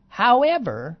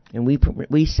 However... And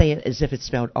we say it as if it's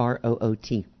spelled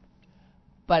R-O-O-T.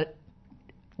 But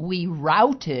we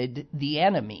routed the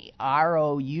enemy,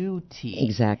 R-O-U-T.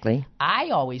 Exactly. I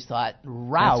always thought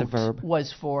route That's a verb.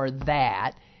 Was for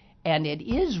that, and it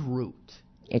is route.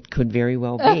 It could very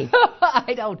well be.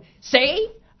 I don't... See?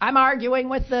 I'm arguing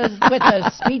with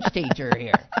the speech teacher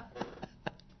here.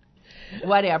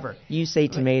 Whatever. You say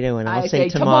tomato, and I'll I say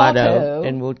tomato,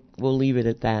 and we'll leave it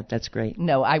at that. That's great.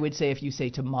 No, I would say if you say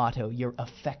tomato, you're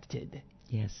affected.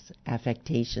 Yes,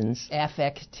 affectations.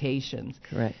 Affectations.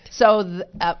 Correct. So,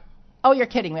 you're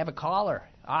kidding. We have a caller.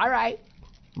 All right.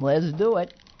 Let's do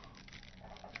it.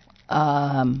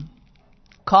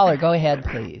 Caller, go ahead,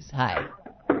 please. Hi.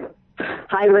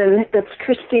 Hi, Lynn. It's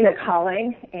Christina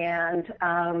calling, and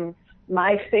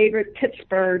my favorite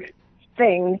Pittsburgh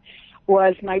thing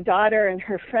was my daughter and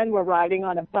her friend were riding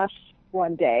on a bus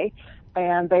one day,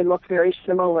 and they looked very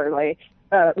similar.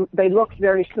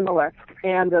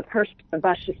 And the person on the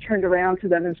bus just turned around to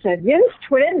them and said, "Yin's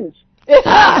twins."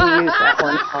 I use that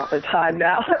one all the time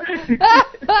now.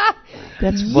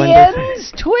 That's wonderful.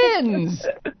 Yin's twins.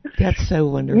 That's so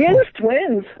wonderful. Yin's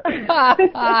twins.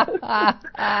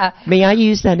 May I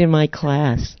use that in my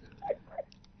class?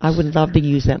 I would love to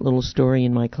use that little story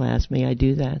in my class. May I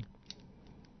do that?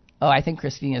 Oh, I think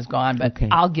Christina's gone, but okay.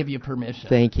 I'll give you permission.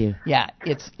 Thank you. Yeah,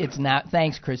 it's not.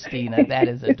 Thanks, Christina. That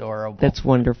is adorable. That's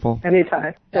wonderful.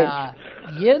 Anytime.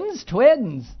 Yin's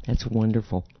twins. That's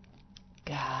wonderful.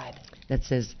 God. That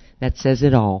says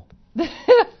it all.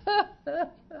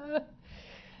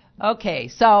 Okay,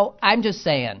 so I'm just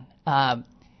saying,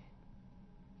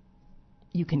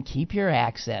 you can keep your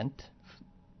accent,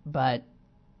 but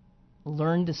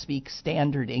learn to speak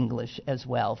standard English as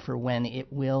well for when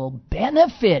it will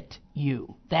benefit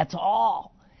you. That's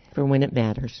all. For when it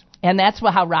matters. And that's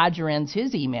how Roger ends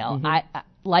his email. I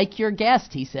like your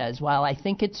guest, he says, while I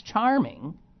think it's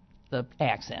charming, the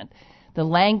accent, the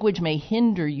language may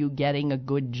hinder you getting a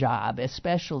good job,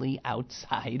 especially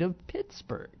outside of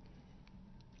Pittsburgh.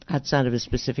 Outside of a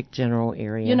specific general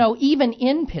area. You know, even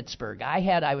in Pittsburgh,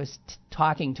 I was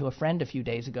talking to a friend a few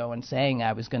days ago and saying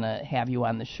I was going to have you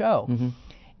on the show.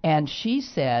 And she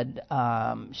said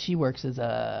she works as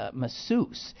a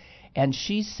masseuse. And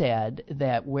she said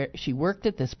that she worked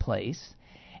at this place,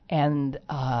 and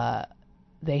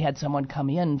they had someone come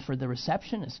in for the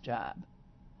receptionist job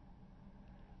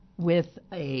with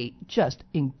a just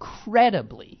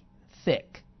incredibly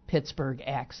thick Pittsburgh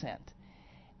accent.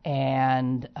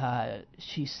 And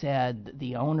she said,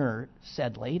 the owner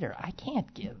said later, I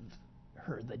can't give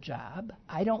her the job.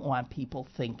 I don't want people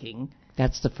thinking.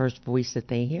 That's the first voice that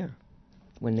they hear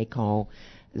when they call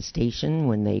the station,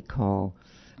 when they call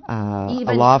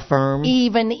a law firm.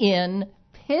 Even in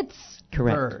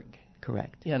Pittsburgh.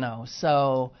 Correct. You know,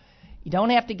 so you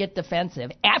don't have to get defensive.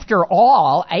 After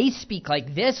all, I speak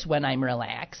like this when I'm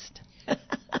relaxed.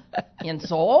 And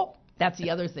so, that's the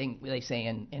other thing they say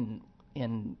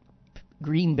in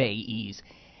Green Bay-ese.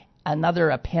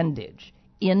 Another appendage.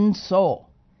 In so.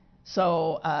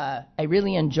 So, I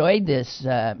really enjoyed this,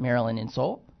 Marilyn, in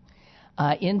so.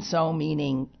 In so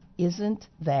meaning, isn't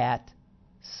that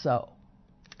so?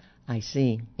 I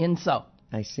see. In so.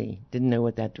 I see. Didn't know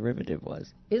what that derivative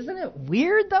was. Isn't it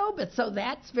weird, though? But so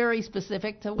that's very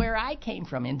specific to where I came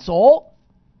from, in Seoul.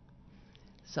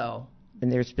 So.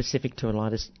 And they're specific to a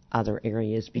lot of other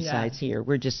areas besides here.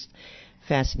 We're just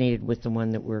fascinated with the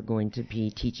one that we're going to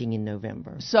be teaching in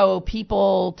November. So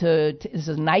people, this is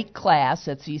a night class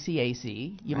at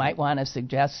CCAC. You might want to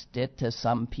suggest it to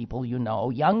some people you know,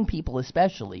 young people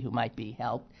especially, who might be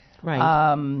helped. Right.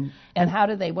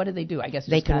 And what do they do? I guess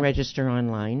they can register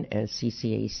online at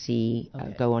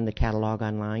CCAC, go on the catalog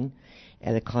online.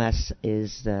 The class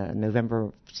is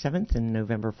November 7th and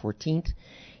November 14th.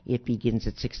 It begins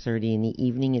at 6:30 in the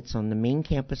evening. It's on the main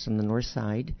campus on the north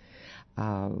side,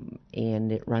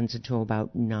 and it runs until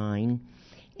about 9.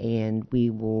 And we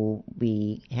will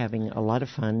be having a lot of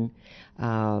fun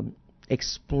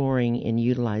exploring and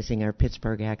utilizing our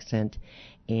Pittsburgh accent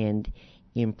and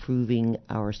improving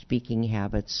our speaking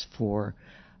habits for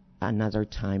another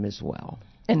time as well.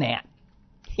 And that.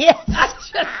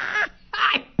 Yes.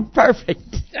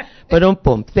 Perfect.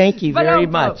 Ba-dum-bum. Thank you very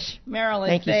much. Marilyn,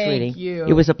 thank you, sweetie. You.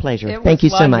 It was a pleasure. Thank you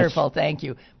so much. Wonderful. Thank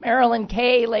you. Marilyn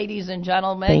Caye, ladies and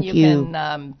gentlemen. Thank you.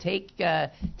 Can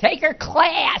take her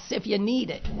class if you need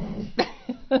it.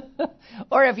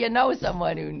 Or if you know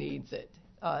someone who needs it.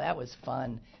 Oh, that was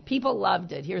fun. People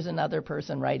loved it. Here's another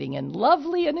person writing in.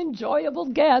 Lovely and enjoyable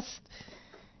guest.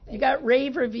 You got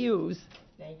rave reviews.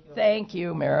 Thank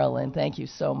you, Marilyn. Thank you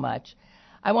so much.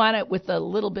 I want to, with the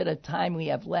little bit of time we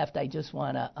have left, I just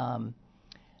want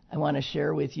to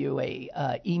share with you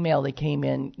a email that came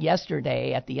in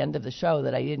yesterday at the end of the show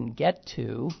that I didn't get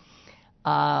to.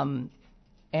 And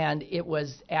it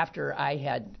was after I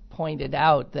had pointed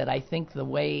out that I think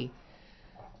the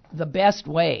best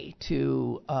way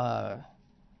to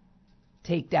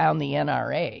take down the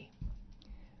NRA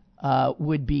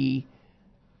would be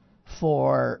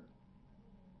for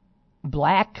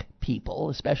black people,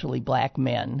 especially black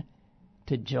men,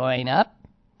 to join up,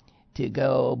 to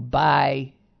go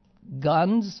buy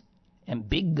guns and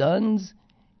big guns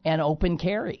and open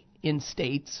carry in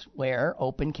states where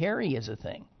open carry is a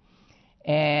thing.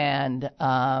 And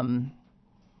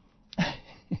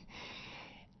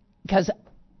because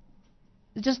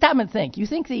just stop and think. You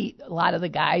think a lot of the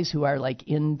guys who are like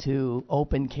into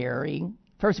open carry,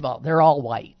 first of all, they're all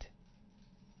white,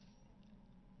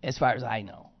 as far as I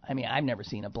know. I mean, I've never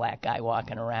seen a black guy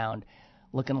walking around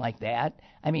looking like that.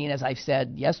 I mean, as I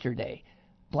said yesterday,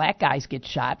 black guys get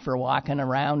shot for walking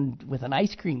around with an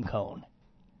ice cream cone.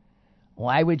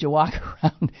 Why would you walk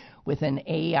around with an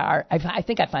AR? I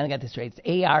think I finally got this straight.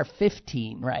 It's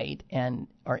AR-15, right?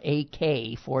 Or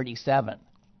AK-47.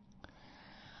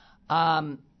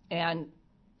 And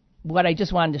what I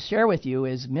just wanted to share with you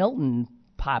is Milton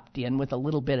popped in with a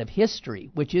little bit of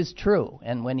history, which is true.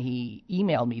 And when he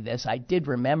emailed me this, I did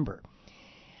remember.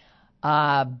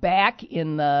 Back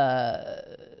in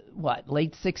the,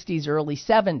 late 60s, early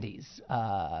 70s,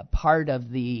 part of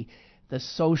the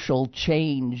social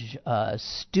change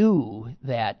stew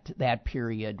that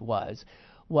period was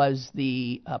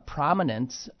the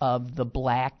prominence of the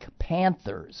Black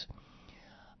Panthers.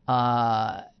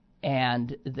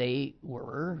 And they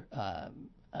were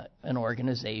an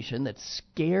organization that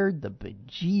scared the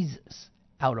bejesus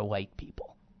out of white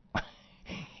people.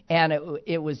 And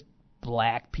it was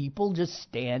black people just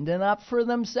standing up for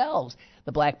themselves.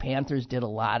 The Black Panthers did a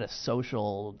lot of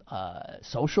social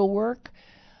work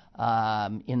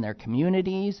in their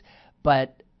communities,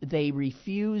 but they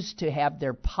refused to have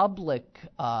their public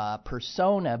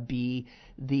persona be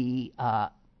the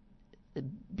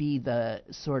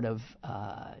sort of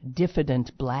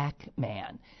diffident black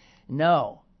man.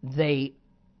 No, they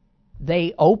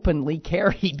openly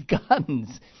carried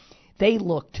guns. They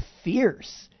looked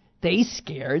fierce. They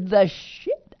scared the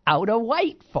shit out of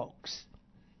white folks.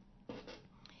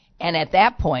 And at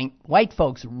that point, white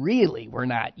folks really were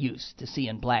not used to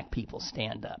seeing black people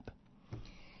stand up.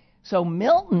 So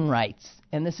Milton writes,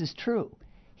 and this is true,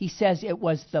 he says it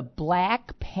was the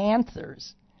Black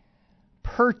Panthers'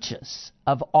 purchase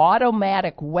of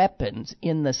automatic weapons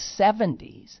in the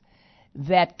 70s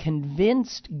that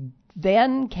convinced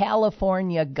then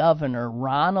California Governor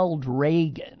Ronald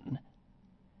Reagan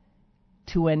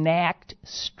to enact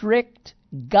strict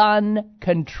gun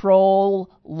control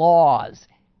laws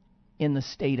in the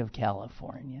state of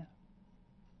California.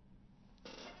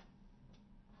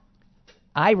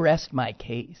 I rest my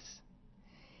case.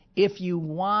 If you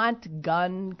want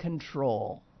gun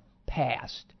control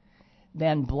passed,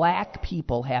 then black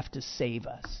people have to save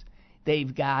us.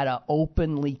 They've got to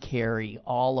openly carry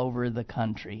all over the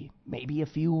country. Maybe a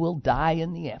few will die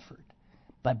in the effort,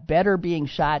 but better being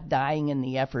shot dying in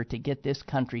the effort to get this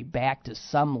country back to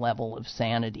some level of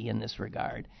sanity in this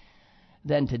regard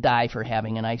than to die for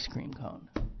having an ice cream cone.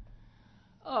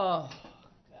 Oh,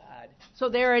 God. So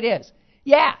there it is.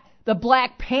 Yeah, the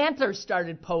Black Panthers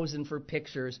started posing for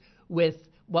pictures with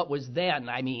what was then,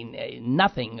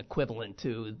 nothing equivalent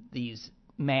to these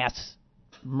mass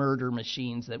murder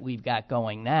machines that we've got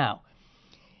going now.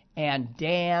 And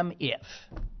damn if,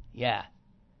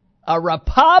 a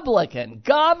Republican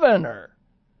governor,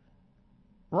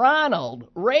 Ronald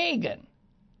Reagan,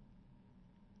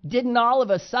 didn't all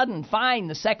of a sudden find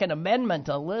the Second Amendment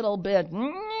a little bit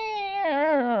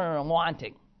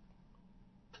wanting.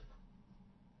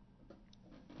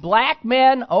 Black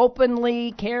men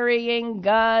openly carrying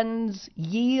guns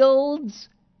yields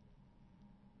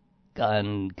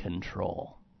gun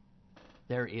control.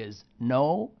 There is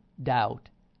no doubt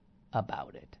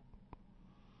about it.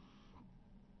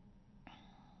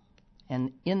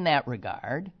 And in that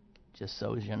regard, just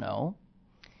so as you know,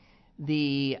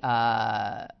 the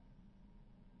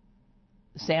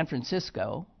San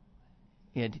Francisco,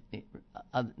 it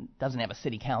doesn't have a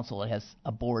city council, it has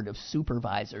a board of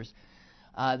supervisors.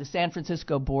 The San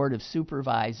Francisco Board of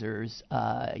Supervisors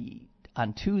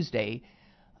on Tuesday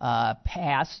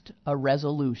passed a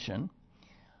resolution.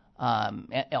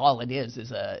 All it is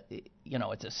it's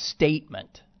a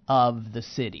statement of the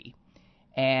city.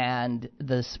 And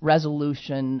this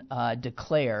resolution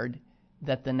declared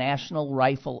that the National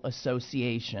Rifle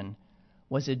Association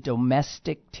was a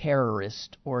domestic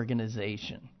terrorist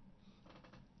organization.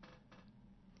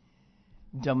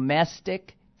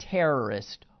 Domestic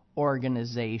terrorist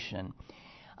organization.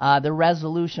 The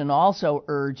resolution also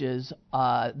urges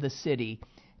the city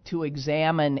to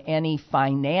examine any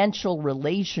financial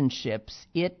relationships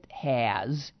it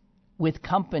has with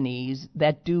companies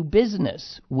that do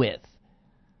business with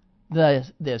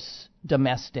this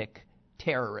domestic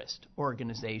terrorist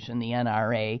organization, the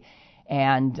NRA,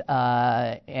 and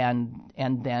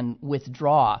then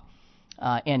withdraw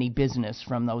any business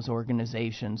from those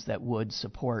organizations that would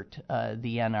support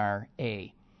the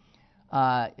NRA.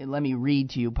 Let me read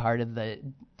to you part of the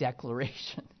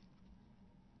declaration.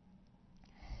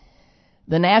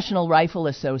 The National Rifle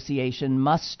Association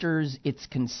musters its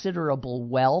considerable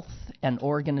wealth and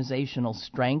organizational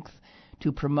strength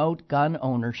to promote gun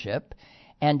ownership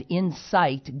and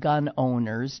incite gun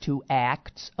owners to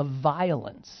acts of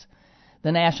violence.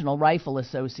 The National Rifle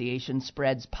Association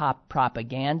spreads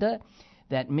propaganda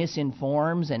that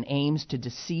misinforms and aims to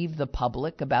deceive the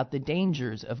public about the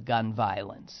dangers of gun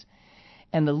violence.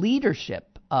 And the leadership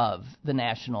of the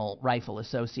National Rifle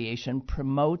Association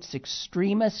promotes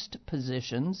extremist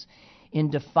positions in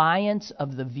defiance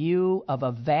of the view of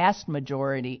a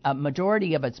majority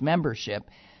of its membership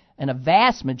and a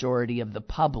vast majority of the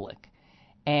public,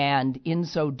 and in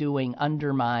so doing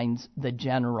undermines the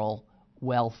general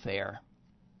welfare.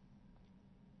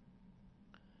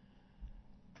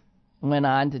 Went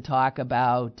on to talk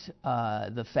about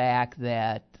the fact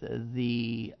that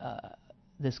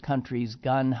this country's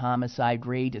gun homicide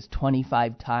rate is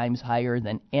 25 times higher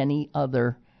than any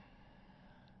other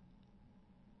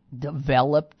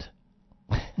developed.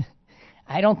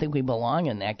 I don't think we belong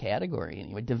in that category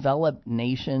anyway. Developed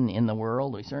nation in the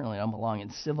world. We certainly don't belong in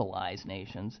civilized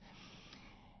nations.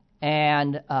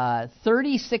 And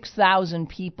 36,000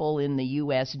 people in the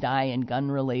U.S. die in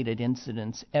gun-related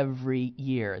incidents every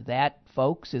year. That,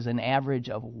 folks, is an average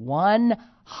of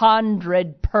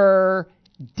 100 per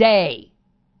day.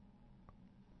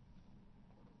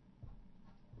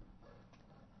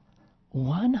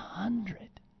 100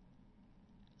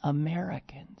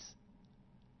 Americans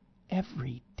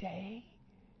every day.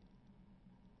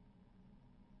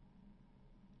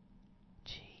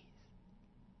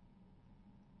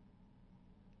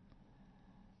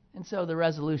 And so the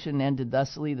resolution ended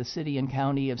thusly: the city and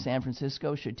county of San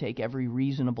Francisco should take every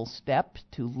reasonable step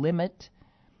to limit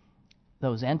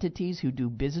those entities who do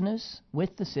business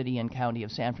with the city and county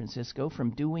of San Francisco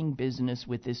from doing business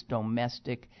with this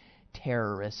domestic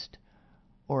terrorist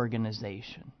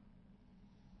organization.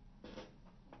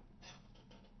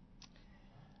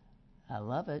 I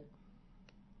love it.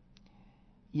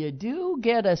 You do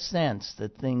get a sense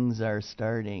that things are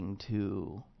starting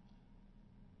to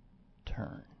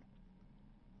turn.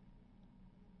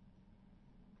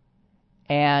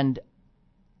 And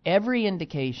every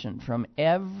indication from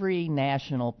every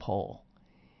national poll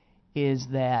is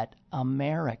that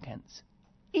Americans,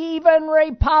 even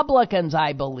Republicans,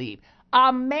 I believe,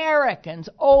 Americans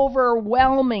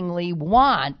overwhelmingly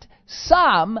want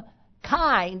some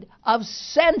kind of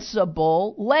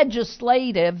sensible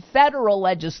federal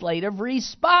legislative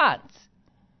response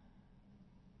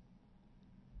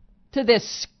to this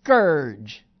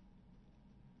scourge.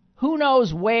 Who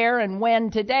knows where and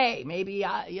when today? Maybe,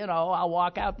 I'll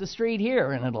walk out the street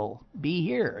here and it'll be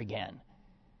here again.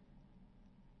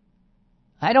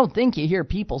 I don't think you hear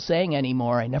people saying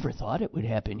anymore, I never thought it would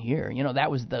happen here. That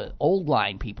was the old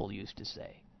line people used to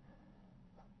say.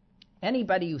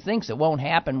 Anybody who thinks it won't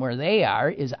happen where they are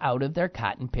is out of their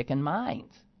cotton-picking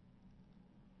minds.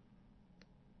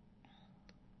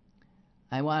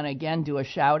 I want to again do a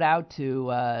shout-out to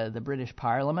the British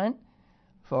Parliament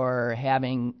for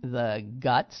having the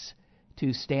guts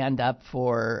to stand up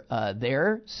for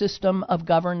their system of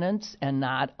governance and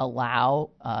not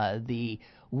allow the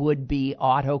would-be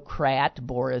autocrat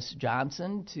Boris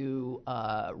Johnson to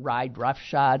ride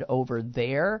roughshod over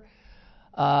their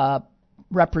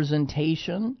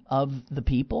representation of the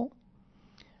people,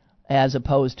 as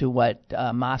opposed to what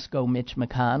Moscow Mitch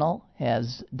McConnell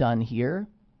has done here.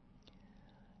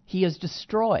 He has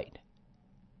destroyed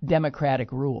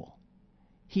democratic rule.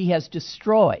 He has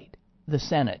destroyed the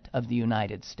Senate of the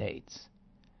United States.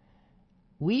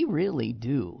 We really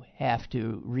do have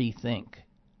to rethink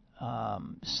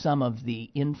some of the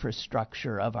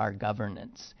infrastructure of our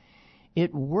governance.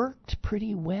 It worked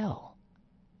pretty well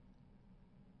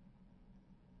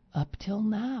up till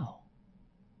now.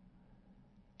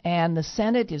 And the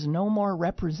Senate is no more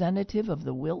representative of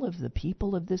the will of the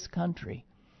people of this country.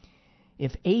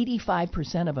 If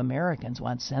 85% of Americans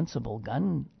want sensible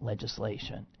gun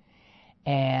legislation,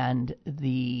 and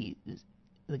the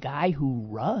guy who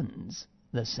runs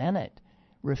the Senate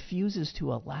refuses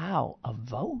to allow a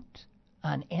vote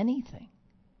on anything,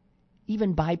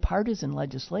 even bipartisan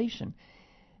legislation,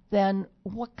 then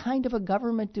what kind of a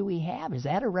government do we have? Is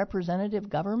that a representative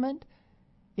government?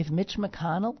 If Mitch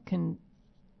McConnell can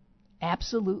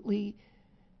absolutely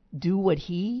do what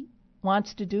he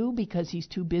wants to do because he's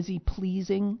too busy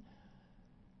pleasing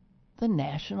the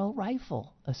National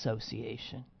Rifle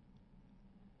Association.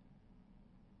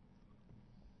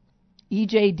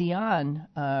 E.J. Dionne,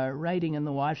 writing in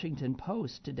the Washington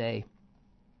Post today,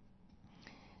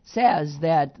 says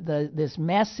that this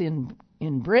mess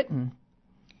in Britain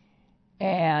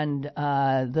and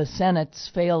the Senate's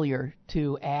failure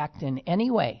to act in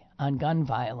any way on gun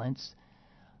violence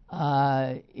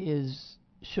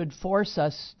should force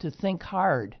us to think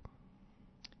hard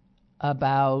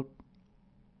about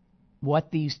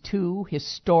what these two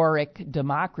historic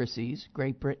democracies,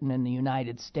 Great Britain and the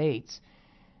United States,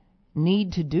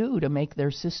 need to do to make their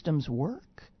systems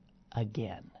work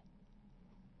again.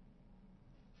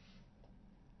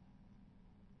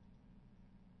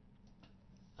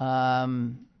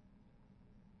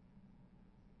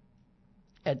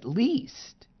 At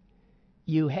least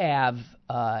you have,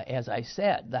 as I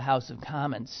said, the House of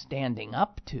Commons standing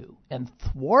up to and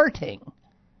thwarting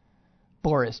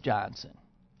Boris Johnson.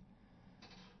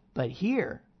 But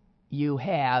here you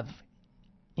have,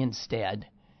 instead,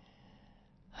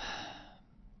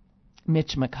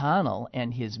 Mitch McConnell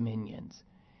and his minions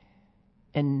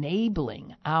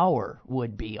enabling our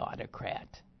would-be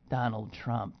autocrat, Donald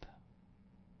Trump.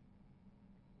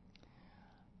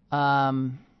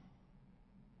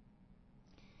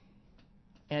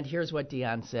 And here's what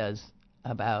Dionne says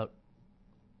about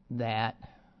that.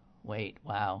 Wait,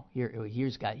 wow.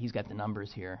 He's got the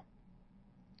numbers here.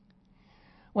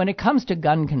 When it comes to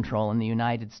gun control in the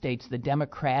United States, the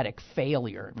Democratic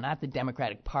failure, not the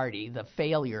Democratic Party, the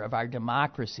failure of our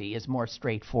democracy is more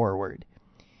straightforward.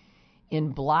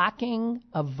 In blocking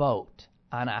a vote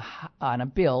on a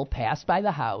bill passed by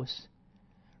the House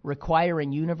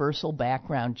requiring universal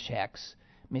background checks,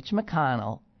 Mitch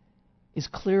McConnell is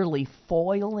clearly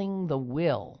foiling the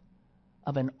will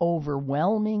of an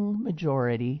overwhelming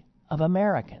majority of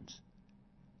Americans.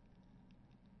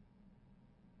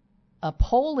 A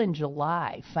poll in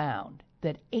July found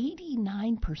that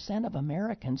 89% of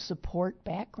Americans support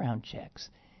background checks.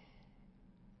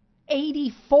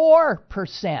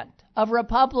 84% of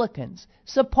Republicans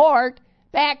support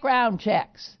background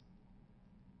checks.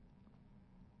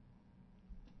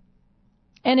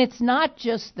 And it's not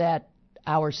just that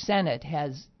our Senate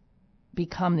has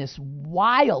become this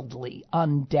wildly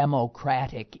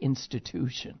undemocratic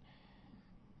institution.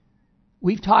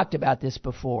 We've talked about this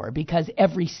before because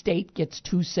every state gets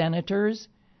 2 senators.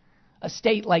 A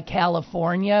state like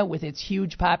California, with its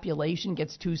huge population,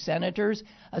 gets 2 senators.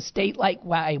 A state like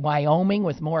Wyoming,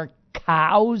 with more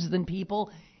cows than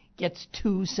people, gets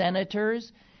 2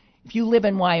 senators. If you live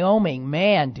in Wyoming,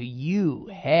 man, do you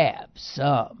have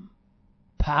some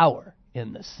power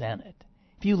in the Senate.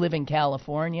 If you live in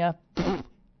California,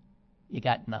 you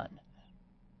got none.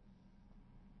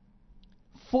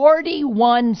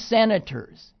 41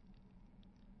 senators,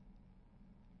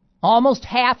 almost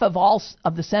half of all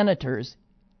of the senators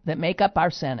that make up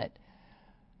our Senate,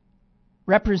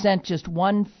 represent just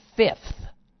 1/5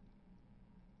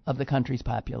 of the country's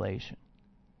population.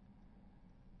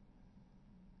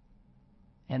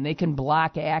 And they can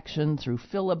block action through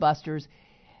filibusters.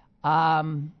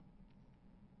 I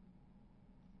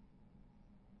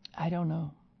don't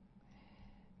know.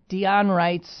 Dion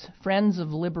writes, friends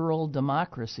of liberal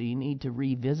democracy need to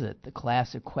revisit the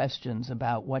classic questions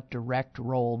about what direct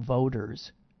role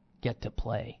voters get to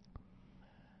play,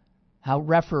 how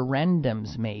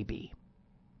referendums maybe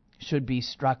should be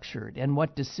structured, and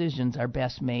what decisions are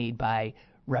best made by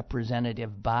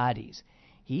representative bodies.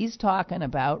 He's talking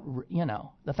about,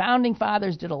 the Founding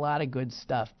Fathers did a lot of good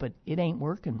stuff, but it ain't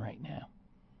working right now.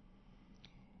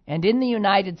 And in the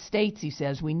United States, he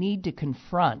says, we need to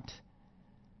confront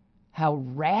how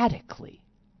radically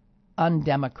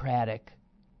undemocratic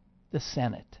the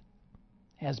Senate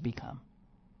has become.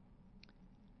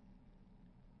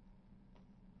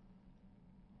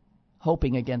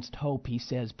 Hoping against hope, he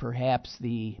says, perhaps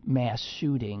the mass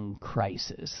shooting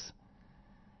crisis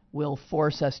will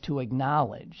force us to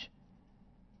acknowledge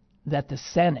that the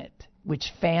Senate,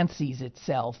 which fancies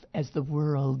itself as the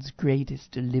world's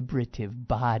greatest deliberative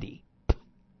body,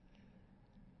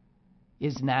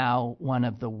 is now one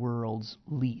of the world's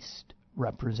least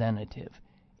representative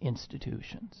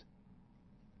institutions.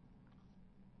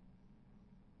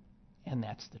 And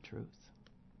that's the truth.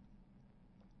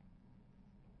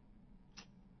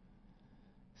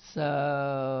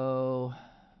 So,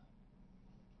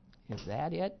 is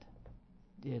that it?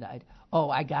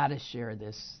 I got to share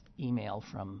this email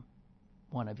from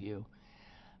one of you.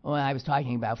 When I was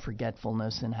talking about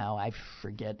forgetfulness and how I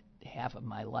forget half of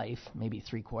my life, maybe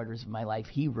 3/4 of my life,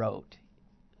 he wrote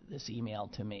this email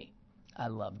to me. I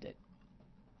loved it.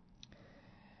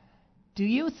 Do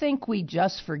you think we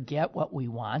just forget what we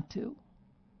want to?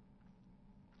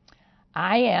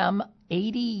 I am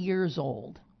 80 years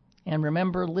old and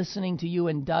remember listening to you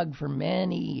and Doug for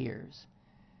many years.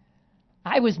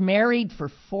 I was married for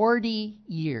 40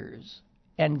 years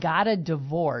and got a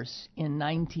divorce in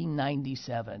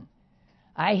 1997.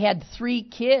 I had 3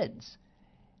 kids,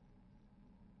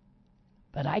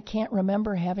 but I can't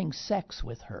remember having sex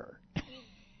with her.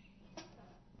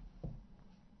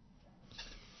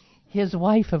 His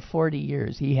wife of 40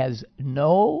 years, he has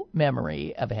no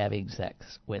memory of having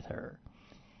sex with her.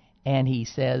 And he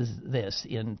says this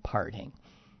in parting: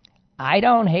 I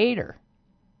don't hate her,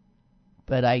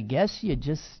 but I guess you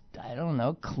just,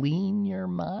 clean your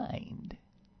mind.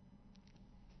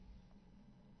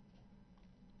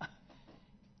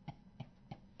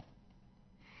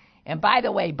 And by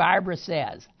the way, Barbara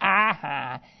says,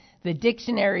 the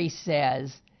dictionary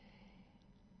says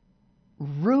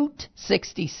Route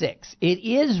 66. It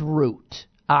is root,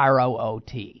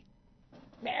 R-O-O-T.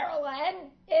 Marilyn,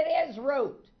 it is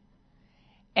root.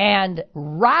 And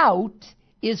route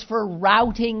is for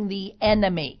routing the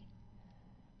enemy.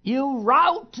 You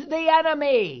rout the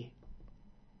enemy.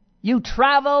 You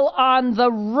travel on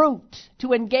the route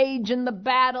to engage in the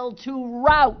battle to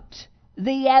rout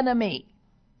the enemy.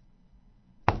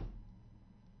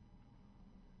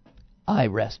 I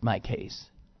rest my case.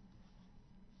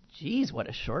 Geez, what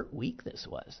a short week this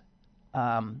was.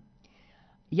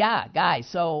 Yeah, guys.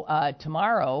 So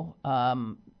tomorrow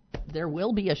there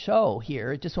will be a show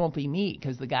here. It just won't be me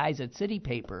because the guys at City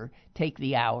Paper take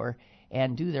the hour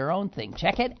and do their own thing.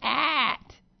 Check it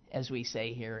at, as we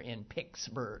say here in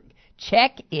Pittsburgh.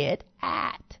 Check it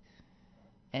at.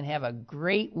 And have a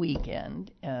great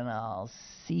weekend. And I'll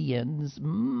see you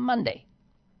Monday.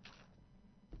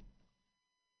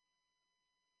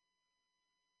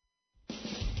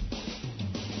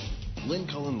 Lynn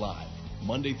Cullen Live,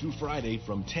 Monday through Friday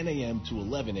from 10 a.m. to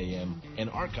 11 a.m. and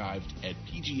archived at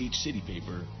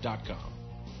pghcitypaper.com.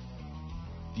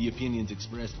 The opinions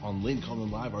expressed on Lynn Cullen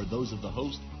Live are those of the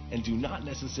host and do not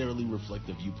necessarily reflect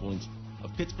the viewpoints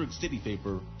of Pittsburgh City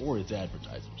Paper or its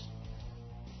advertisers.